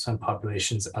peds transplant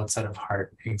populations outside of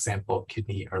heart, example,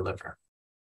 kidney or liver?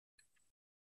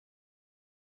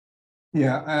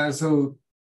 Yeah, so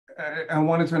I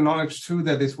wanted to acknowledge too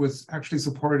that this was actually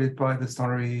supported by the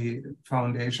Story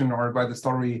Foundation, or by the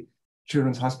Story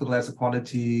Children's Hospital as a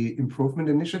quality improvement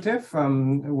initiative,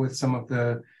 with some of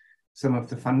the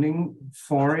funding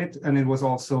for it. And it was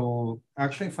also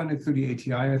actually funded through the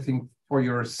ATI, I think, for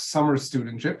your summer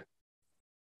studentship,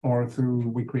 or through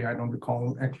weekly. I don't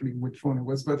recall actually which one it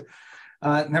was, but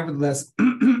nevertheless.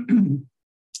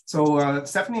 So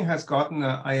Stephanie has gotten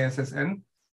an ISSN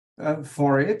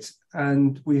for it,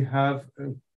 and we have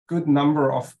a good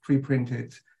number of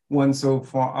pre-printed ones. So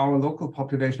for our local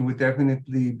population would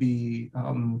definitely be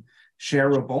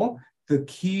shareable. The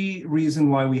key reason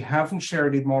why we haven't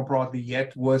shared it more broadly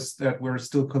yet was that we're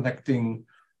still collecting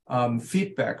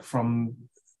feedback from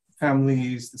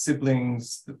families, the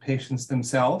siblings, the patients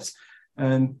themselves.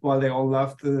 And while they all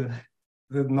love the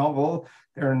novel,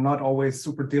 they're not always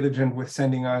super diligent with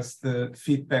sending us the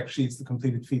feedback sheets, the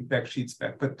completed feedback sheets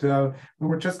back. But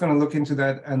we're just going to look into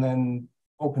that and then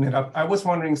open it up. I was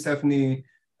wondering, Stephanie,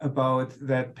 about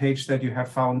that page that you have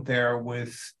found there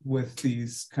with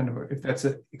these kind of, if that's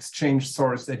an exchange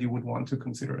source that you would want to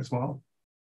consider as well.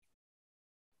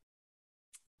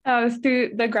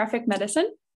 Through the graphic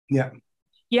medicine? Yeah.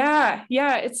 Yeah,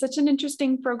 it's such an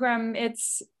interesting program.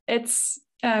 It's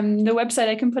the website,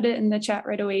 I can put it in the chat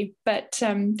right away, but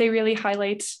they really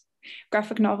highlight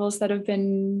graphic novels that have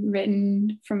been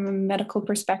written from a medical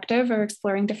perspective or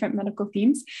exploring different medical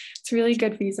themes. It's a really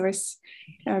good resource,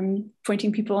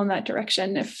 pointing people in that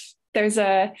direction. If there's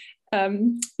a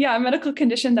medical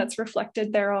condition that's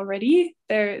reflected there already,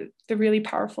 they're really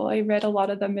powerful. I read a lot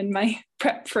of them in my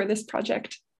prep for this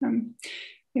project.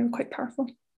 They were quite powerful.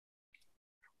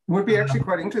 It would be actually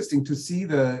quite interesting to see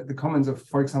the comments of,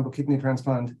 for example, kidney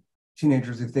transplant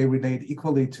teenagers, if they relate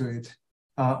equally to it,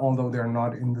 although they're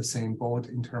not in the same boat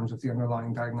in terms of the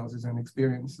underlying diagnosis and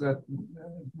experience. That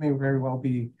may very well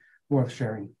be worth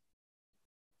sharing.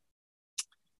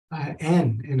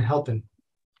 Anne in Helpin.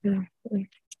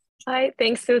 Hi,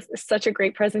 thanks. It was such a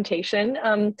great presentation.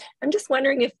 I'm just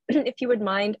wondering if you would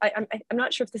mind, I'm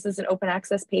not sure if this is an open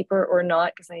access paper or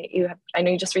not, because I know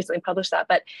you just recently published that,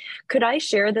 but could I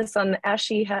share this on,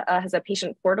 ASHE has a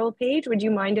patient portal page. Would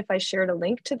you mind if I shared a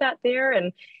link to that there?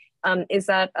 And Is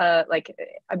that like,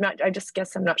 I just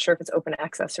guess I'm not sure if it's open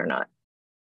access or not.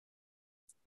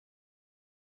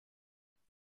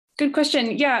 Good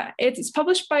question. Yeah, it's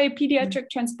published by Pediatric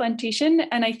Transplantation,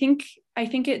 and I think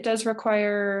it does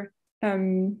require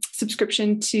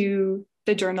subscription to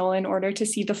the journal in order to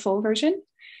see the full version.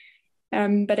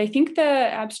 But I think the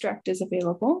abstract is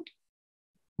available.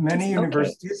 Many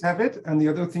universities have it, and the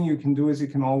other thing you can do is you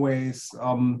can always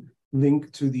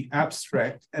link to the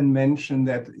abstract and mention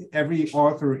that every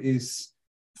author is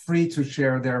free to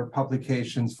share their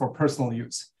publications for personal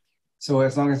use. So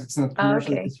as long as it's not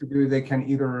commercially distributed, they can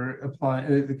either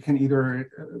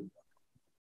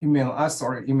email us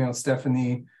or email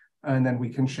Stephanie, and then we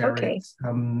can share it.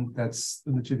 That's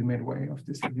the legitimate way of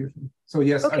distribution. So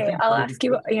yes. Okay, I'll ask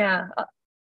you. Yeah,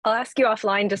 I'll ask you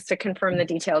offline just to confirm the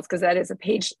details, because that is a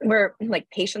page where like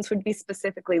patients would be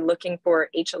specifically looking for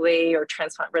HLA or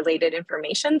transplant related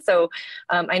information. So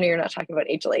I know you're not talking about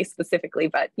HLA specifically,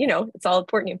 but you know, it's all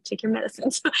important. You have to take your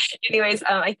medicine. So anyways,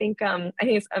 I think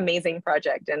it's an amazing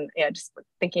project, and yeah, just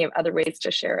thinking of other ways to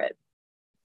share it.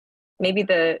 Maybe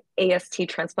the AST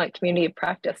transplant community of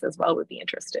practice as well would be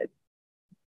interested.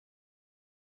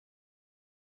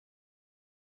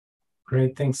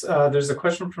 Great, thanks. There's a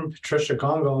question from Patricia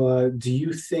Gongol. Do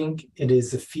you think it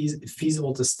is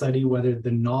feasible to study whether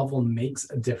the novel makes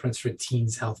a difference for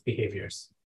teens' health behaviors?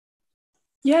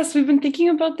 Yes, we've been thinking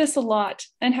about this a lot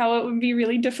and how it would be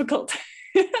really difficult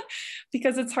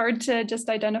because it's hard to just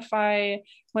identify,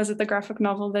 was it the graphic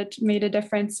novel that made a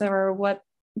difference or what,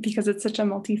 because it's such a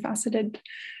multifaceted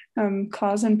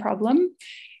cause and problem.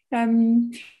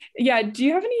 Yeah, do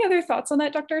you have any other thoughts on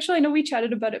that, Dr. Urschel? I know we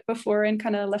chatted about it before and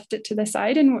kind of left it to the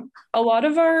side, and a lot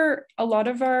of our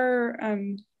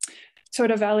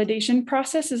sort of validation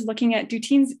process is looking at, do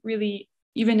teens really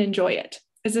even enjoy it?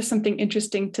 Is this something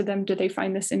interesting to them? Do they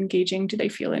find this engaging? Do they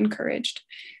feel encouraged?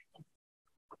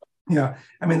 Yeah,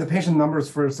 I mean, the patient numbers,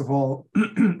 first of all,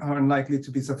 are unlikely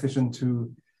to be sufficient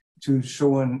to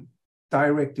show an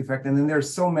direct effect. And then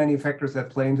there's so many factors that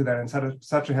play into that in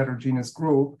such a heterogeneous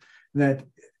group that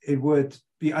it would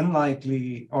be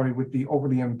unlikely, or it would be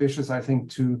overly ambitious, I think,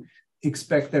 to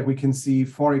expect that we can see,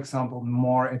 for example,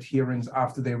 more adherence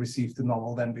after they receive the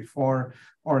novel than before,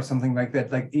 or something like that.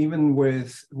 Like even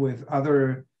with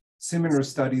other similar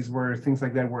studies where things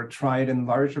like that were tried in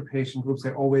larger patient groups,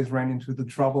 they always ran into the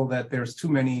trouble that there's too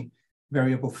many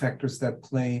variable factors that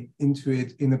play into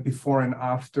it in a before and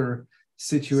after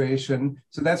situation.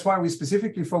 So that's why we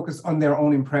specifically focus on their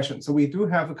own impression. So we do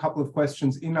have a couple of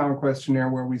questions in our questionnaire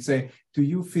where we say, do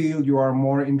you feel you are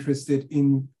more interested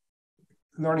in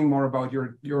learning more about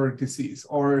your disease?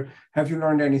 Or have you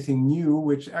learned anything new?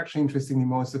 Which actually, interestingly,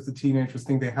 most of the teenagers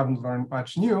think they haven't learned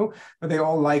much new, but they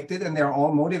all liked it and they're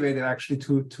all motivated actually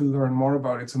to learn more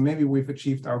about it. So maybe we've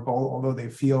achieved our goal, although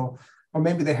they feel, or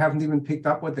maybe they haven't even picked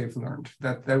up what they've learned.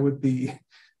 That would be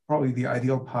probably the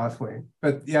ideal pathway.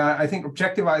 But yeah, I think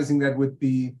objectivizing that would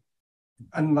be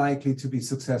unlikely to be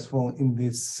successful in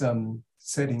this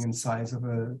setting and size of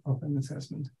an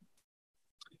assessment.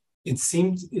 It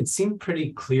seemed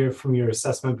pretty clear from your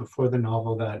assessment before the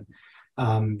novel that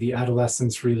the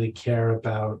adolescents really care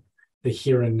about the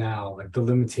here and now, like the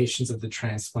limitations of the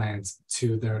transplant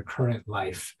to their current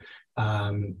life.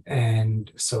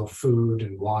 And so food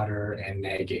and water and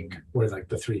nagging were like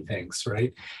the three things,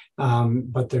 right?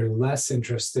 But they're less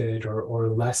interested or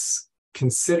less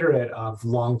considerate of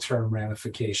long-term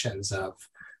ramifications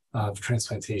of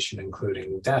transplantation,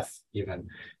 including death even.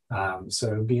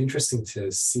 So it would be interesting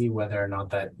to see whether or not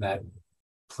that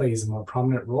plays a more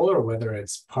prominent role, or whether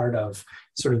it's part of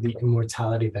sort of the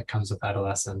immortality that comes with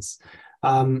adolescence.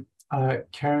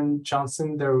 Karen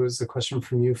Johnson, there was a question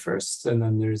from you first, and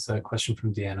then there's a question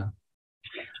from Deanna.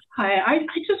 Hi, I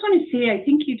just want to say I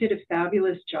think you did a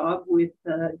fabulous job with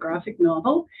the graphic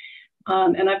novel.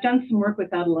 And I've done some work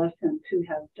with adolescents who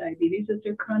have diabetes as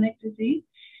their chronic disease.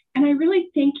 And I really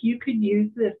think you could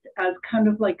use this as kind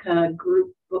of like a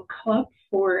group book club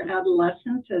for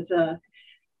adolescents as a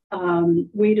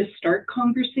way to start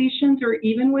conversations, or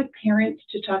even with parents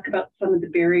to talk about some of the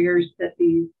barriers that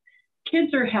these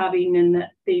kids are having and that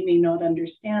they may not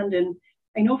understand. And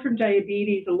I know from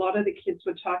diabetes, a lot of the kids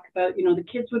would talk about, you know, the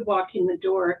kids would walk in the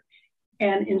door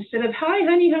and instead of, hi,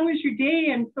 honey, how was your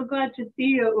day? I'm so glad to see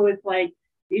you. It was like,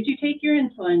 did you take your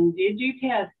insulin? Did you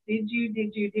test? Did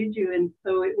you? And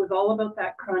so it was all about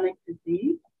that chronic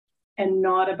disease and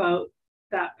not about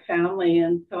that family.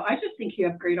 And so I just think you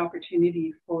have great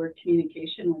opportunity for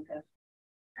communication with us.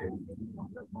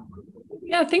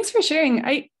 Yeah, thanks for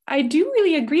sharing. I do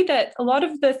really agree that a lot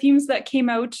of the themes that came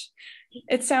out,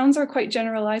 it sounds are quite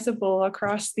generalizable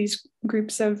across these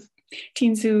groups of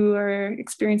teens who are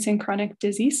experiencing chronic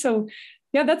disease. So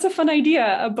yeah, that's a fun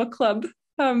idea, a book club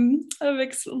of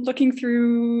looking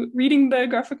through, reading the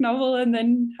graphic novel and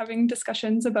then having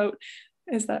discussions about,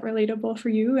 is that relatable for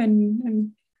you?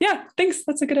 And yeah, thanks,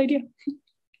 that's a good idea.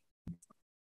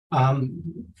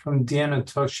 From Deanna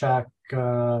Toshak,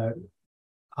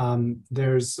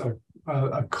 there's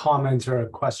a comment or a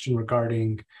question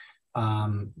regarding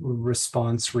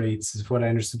response rates, is what I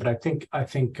understood. But I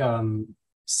think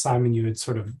Simon, you had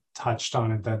sort of touched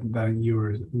on it, that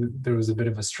there was a bit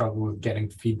of a struggle with getting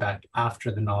feedback after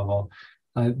the novel.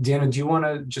 Deanna, do you want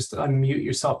to just unmute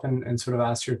yourself and sort of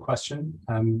ask your question?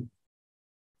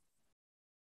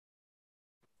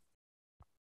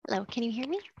 Hello, can you hear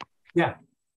me? Yeah.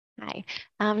 Hi.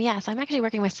 Yes, I'm actually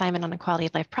working with Simon on a quality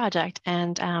of life project,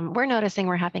 and we're noticing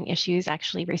we're having issues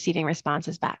actually receiving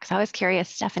responses back. So I was curious,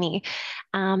 Stephanie,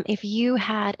 if you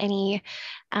had any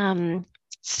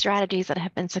strategies that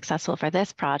have been successful for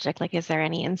this project, like is there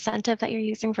any incentive that you're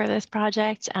using for this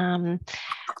project,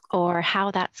 or how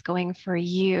that's going for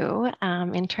you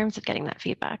in terms of getting that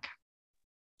feedback?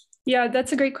 Yeah,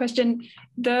 that's a great question.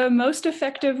 The most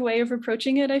effective way of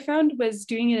approaching it, I found, was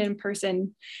doing it in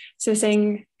person. So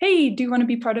saying, hey, do you want to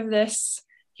be part of this?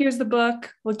 Here's the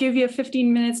book. We'll give you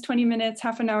 15 minutes, 20 minutes,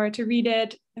 half an hour to read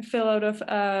it and fill out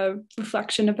a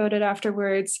reflection about it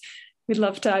afterwards. We'd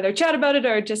love to either chat about it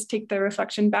or just take the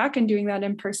reflection back, and doing that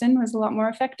in person was a lot more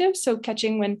effective. So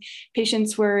catching when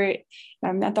patients were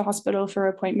at the hospital for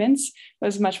appointments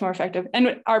was much more effective.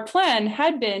 And our plan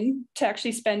had been to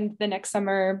actually spend the next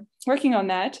summer working on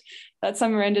that. That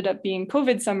summer ended up being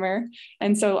COVID summer.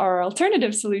 And so our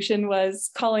alternative solution was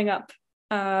calling up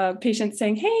patients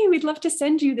saying, hey, we'd love to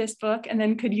send you this book. And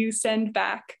then could you send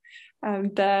back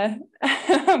the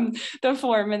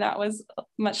form? And that was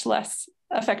much less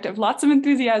effective. Lots of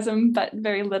enthusiasm, but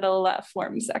very little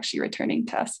forms actually returning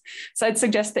to us. So I'd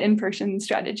suggest the in-person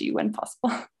strategy when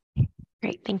possible.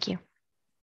 Great, thank you.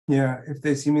 Yeah, if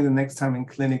they see me the next time in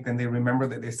clinic, then they remember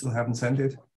that they still haven't sent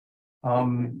it.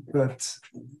 But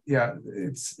yeah,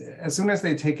 it's as soon as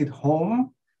they take it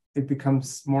home, it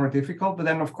becomes more difficult. But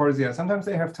then, of course, yeah, sometimes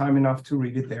they have time enough to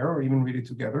read it there or even read it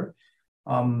together.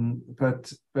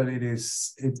 But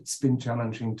it's been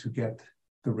challenging to get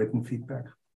the written feedback,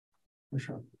 for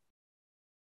sure.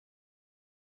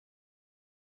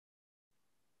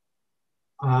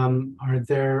 Are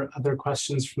there other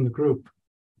questions from the group?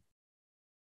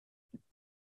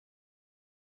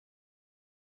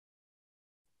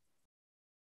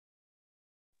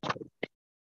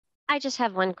 I just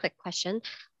have one quick question.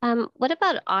 What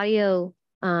about audio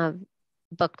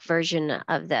book version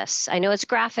of this? I know it's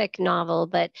graphic novel,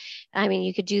 but I mean,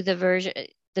 you could do the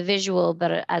visual,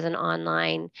 but as an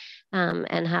online,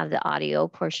 and have the audio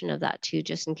portion of that too,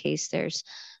 just in case there's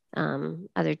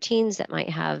other teens that might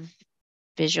have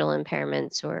visual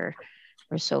impairments or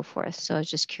so forth. So I was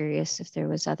just curious if there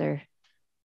was other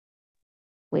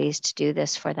ways to do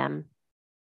this for them.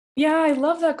 Yeah, I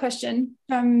love that question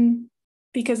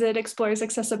because it explores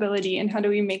accessibility and how do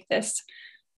we make this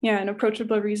an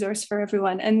approachable resource for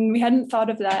everyone. And we hadn't thought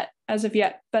of that as of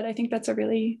yet, but I think that's a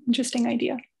really interesting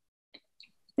idea.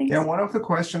 Thanks. Yeah, one of the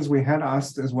questions we had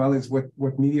asked as well is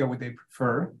what media would they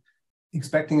prefer?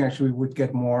 Expecting actually would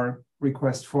get more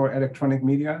requests for electronic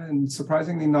media, and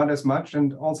surprisingly not as much.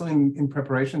 And also in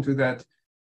preparation to that,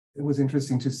 it was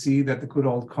interesting to see that the good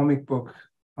old comic book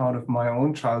out of my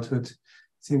own childhood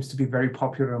seems to be very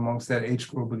popular amongst that age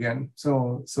group again.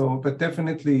 But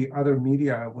definitely other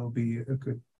media will be a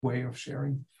good way of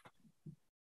sharing.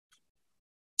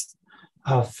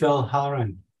 Phil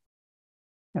Halloran.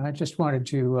 And I just wanted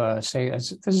to say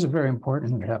this is a very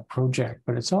important project,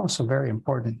 but it's also a very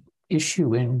important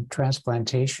issue in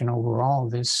transplantation overall,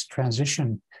 this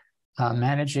transition,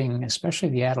 managing especially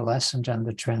the adolescent and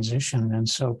the transition. And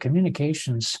so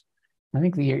communications, I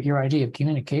think your idea of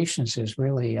communications is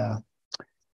really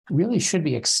should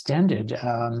be extended.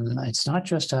 It's not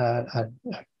just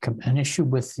an issue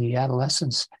with the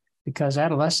adolescents, because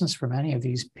adolescence for many of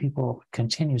these people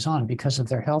continues on because of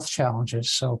their health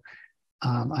challenges. So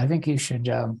I think you should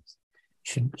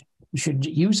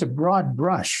use a broad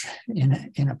brush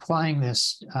in applying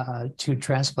this to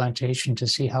transplantation to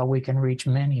see how we can reach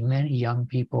many, many young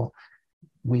people.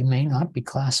 We may not be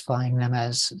classifying them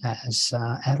as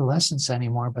adolescents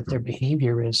anymore, but their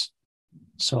behavior is.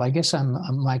 So I guess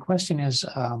my question is,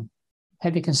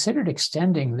 have you considered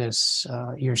extending this,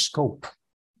 your scope?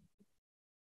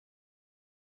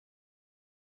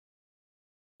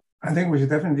 I think we should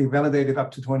definitely validate it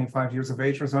up to 25 years of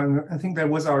age or so. I think that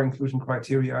was our inclusion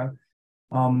criteria,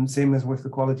 same as with the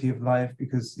quality of life,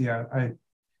 because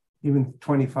even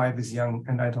 25 is young,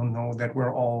 and I don't know that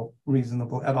we're all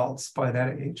reasonable adults by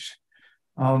that age.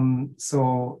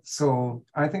 So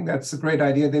I think that's a great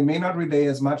idea. They may not relate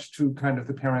as much to kind of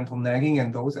the parental nagging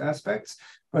and those aspects,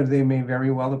 but they may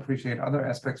very well appreciate other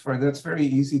aspects for it. That's very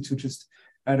easy to just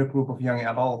add a group of young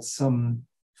adults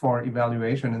for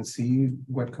evaluation and see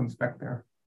what comes back there.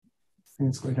 I think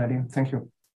it's a great idea. Thank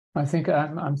you. I think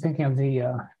I'm thinking of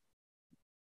the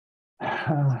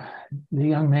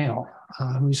young male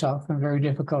who's often very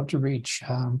difficult to reach,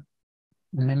 and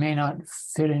they may not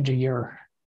fit into your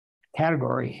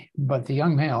category, but the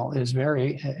young male is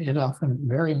often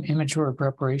very immature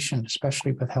preparation,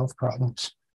 especially with health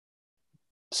problems.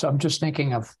 So I'm just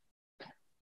think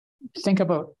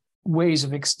about ways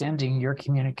of extending your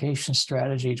communication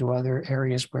strategy to other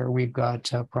areas where we've got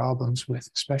problems with,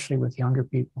 especially with younger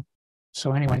people.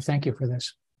 So anyway, thank you for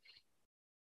this.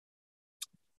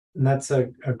 And that's a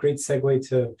great segue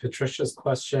to Patricia's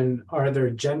question. Are there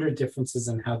gender differences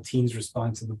in how teens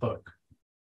respond to the book?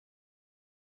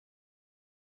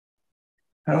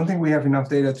 I don't think we have enough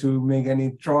data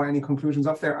to draw any conclusions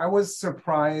up there. I was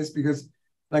surprised because,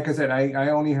 like I said, I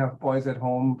only have boys at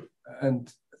home,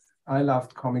 and I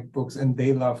loved comic books and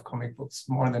they love comic books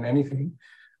more than anything.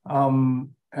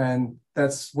 And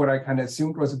that's what I kind of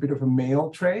assumed was a bit of a male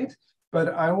trait.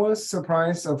 But I was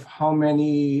surprised of how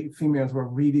many females were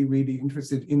really, really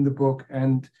interested in the book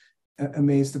and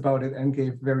amazed about it and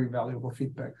gave very valuable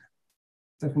feedback.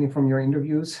 Stephanie, from your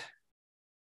interviews?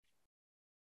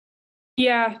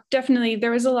 Yeah, definitely.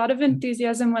 There was a lot of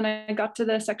enthusiasm when I got to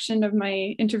the section of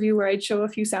my interview where I'd show a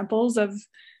few samples of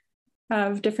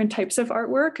different types of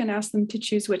artwork and ask them to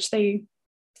choose which they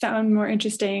found more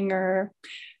interesting or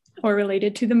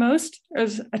related to the most. There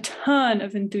was a ton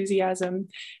of enthusiasm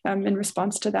in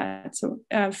response to that. So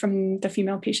from the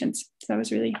female patients. So that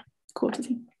was really cool to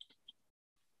see.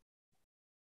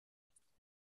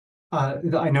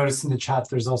 I noticed in the chat,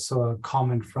 there's also a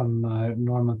comment from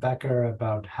Norma Becker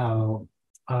about how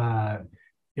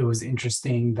it was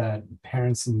interesting that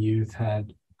parents and youth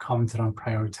had commented on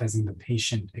prioritizing the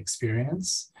patient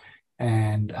experience.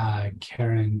 And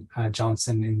Karen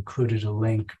Johnson included a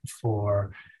link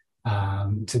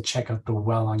to check out the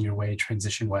Well on Your Way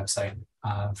transition website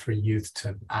for youth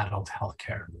to adult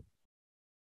healthcare.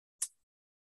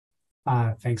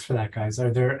 Thanks for that, guys. Are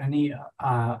there any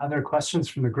other questions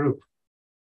from the group?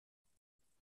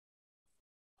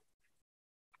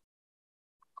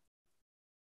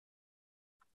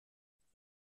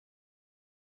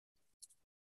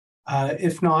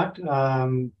 If not,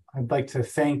 I'd like to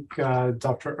thank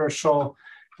Dr. Urschel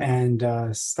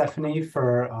and Stephanie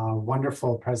for a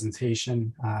wonderful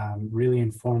presentation, really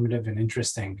informative and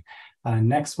interesting.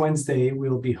 Next Wednesday,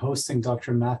 we'll be hosting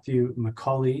Dr. Matthew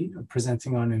McCauley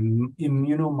presenting on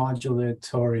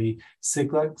immunomodulatory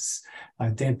siglets,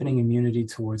 dampening immunity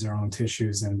towards our own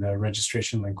tissues, and the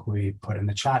registration link we put in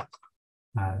the chat.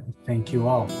 Thank you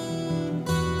all.